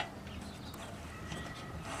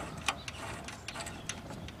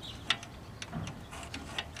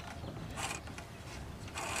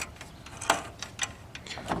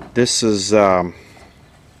 This is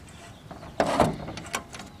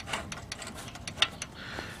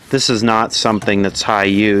not something that's high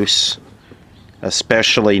use,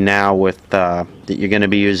 especially now with that you're going to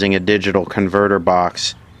be using a digital converter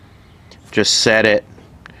box. Just set it.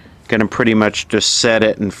 Gonna pretty much just set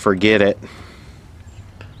it and forget it.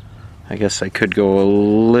 I guess I could go a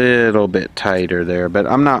little bit tighter there, but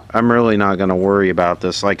I'm really not gonna worry about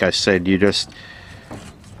this. Like I said, you just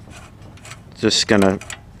gonna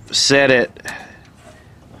set it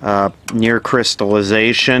near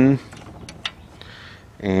crystallization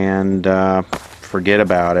and forget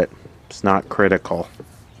about it. It's not critical.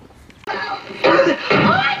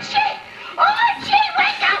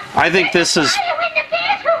 I think this is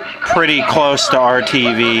pretty close to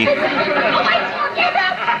RTV.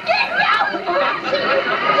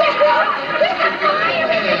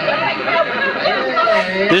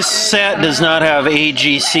 This set does not have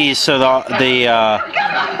AGC, so the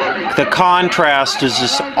contrast is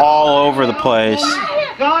just all over the place.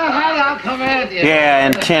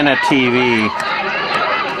 Yeah, antenna TV.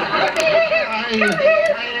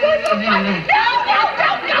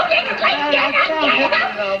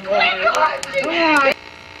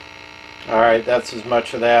 Alright, that's as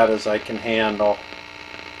much of that as I can handle.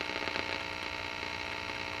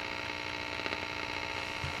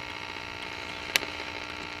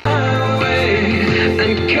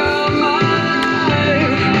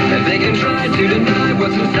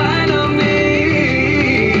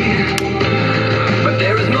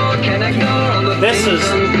 This is,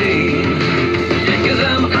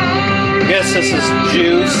 I guess this is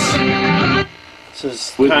juice. This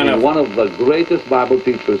is kind of one of the greatest Bible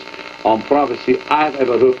teachers on prophecy I've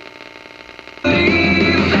ever heard.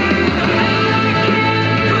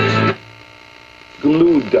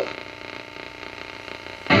 Glued.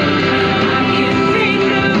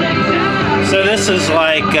 So this is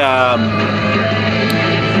like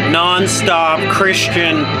non-stop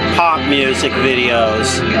Christian pop music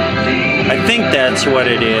videos. I think that's what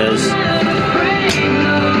it is.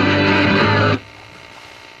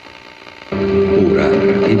 Orar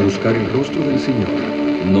y buscar el rostro del Señor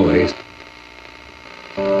no es.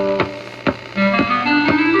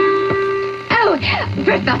 Oh,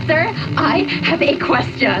 Professor, I have a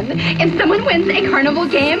question. If someone wins a carnival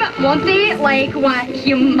game, won't they, like, want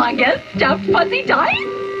humongous stuffed fuzzy dice?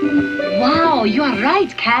 Wow, you are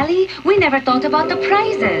right, Callie. We never thought about the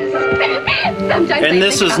prizes. And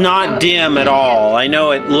this is not dim at all. I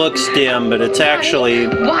know it looks dim, but it's actually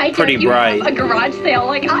pretty bright. Why didn't you have a garage sale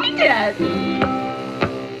like I did?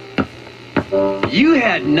 You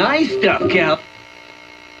had nice stuff, Cal.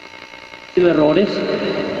 Errores,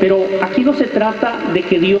 pero aquí no se trata de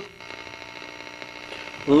que Dios.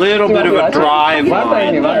 Little bit of a drive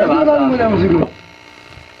line there.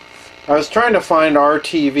 I was trying to find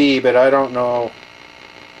RTV, but I don't know.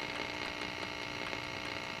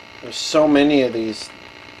 There's so many of these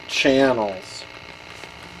channels.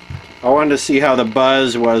 I wanted to see how the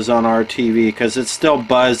buzz was on RTV, because it's still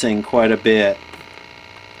buzzing quite a bit.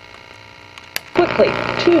 Quickly,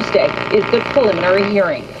 Tuesday is the preliminary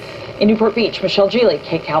hearing. In Newport Beach, Michelle Geely,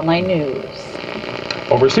 KCAL 9 News.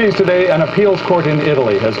 Overseas today, an appeals court in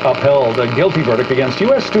Italy has upheld a guilty verdict against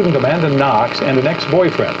U.S. student Amanda Knox and an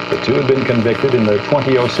ex-boyfriend. The two had been convicted in the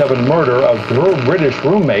 2007 murder of her British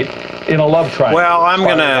roommate in a love triangle. Well, I'm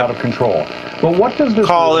going out of control. But what does this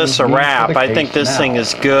call this a wrap? I think this thing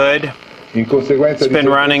is good. It's been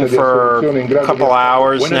running for a couple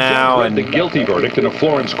hours now, and the guilty verdict in a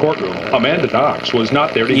Florence courtroom, Amanda Knox was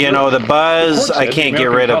not there to you know, the buzz, I can't get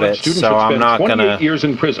rid of it, so I'm not going to years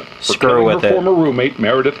in prison screw with it. Former roommate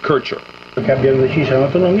Meredith Kircher.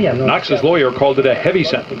 Knox's lawyer called it a heavy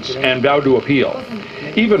sentence and vowed to appeal.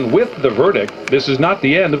 Even with the verdict, this is not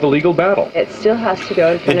the end of the legal battle. It still has to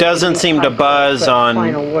go. It doesn't seem to buzz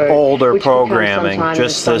on older programming,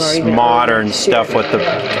 just this modern stuff with the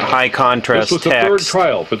high contrast text. This was the third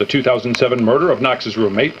trial for the 2007 murder of Knox's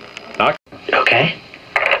roommate. Okay.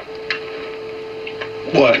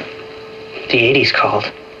 What? The 80s called.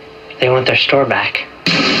 They want their store back.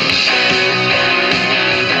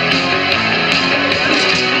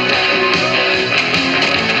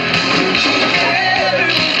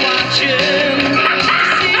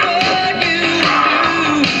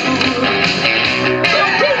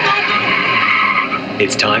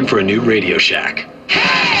 It's time for a new Radio Shack.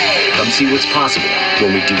 Come see what's possible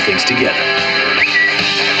when we do things together.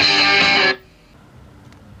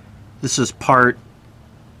 This is part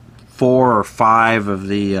 4 or 5 of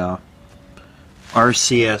the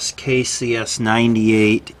RCS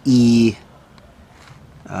KCS98E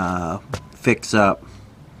fix-up.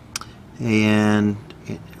 And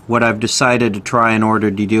what I've decided to try in order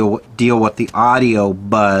to deal with the audio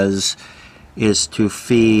buzz is to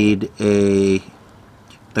feed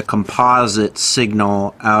the composite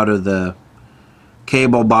signal out of the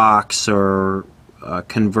cable box or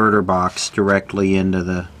converter box directly into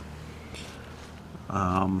the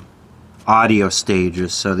audio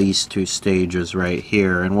stages, so these two stages right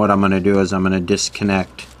here. And what I'm going to do is I'm going to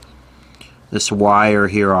disconnect this wire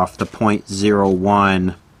here off the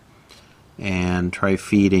 0.01 and try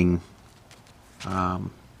feeding the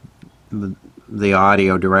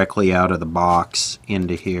audio directly out of the box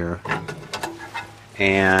into here.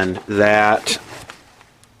 And that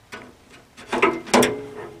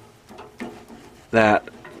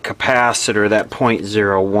capacitor, that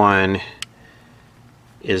 0.01,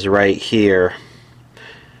 is right here.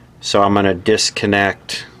 So I'm going to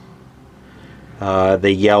disconnect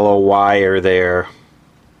the yellow wire there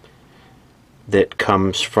that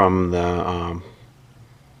comes from the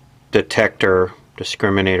detector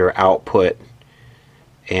discriminator output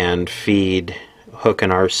and hook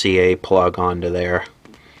an RCA plug onto there.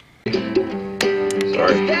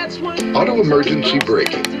 Sorry. Auto emergency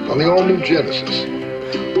braking on the all-new Genesis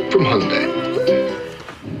from Hyundai.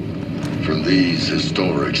 From these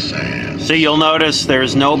historic sands. So you'll notice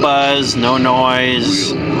there's no buzz, no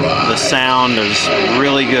noise. The sound is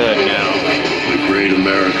really good now. The Great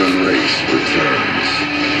American Race returns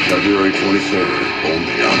February 23rd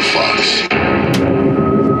only on Fox.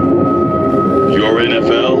 Your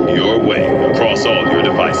NFL, your way, across all your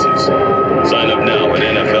devices. Sign up now at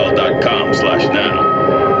NFL.com/now.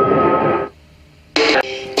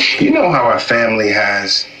 You know how our family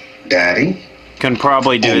has Daddy? Can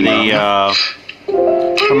probably do the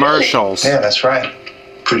commercials. Yeah, that's right.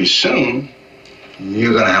 Pretty soon,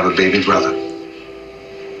 you're gonna have a baby brother.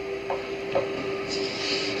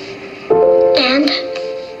 And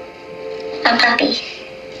a puppy.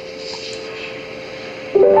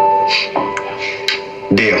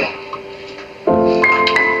 Deal.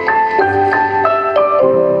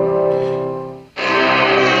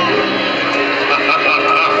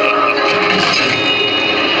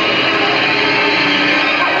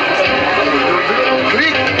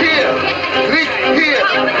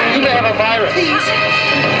 Please,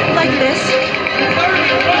 like this.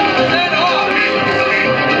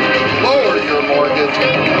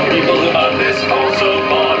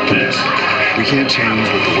 change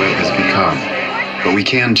what the web has become, but we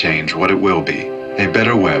can change what it will be. A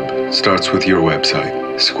better web starts with your website,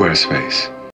 Squarespace.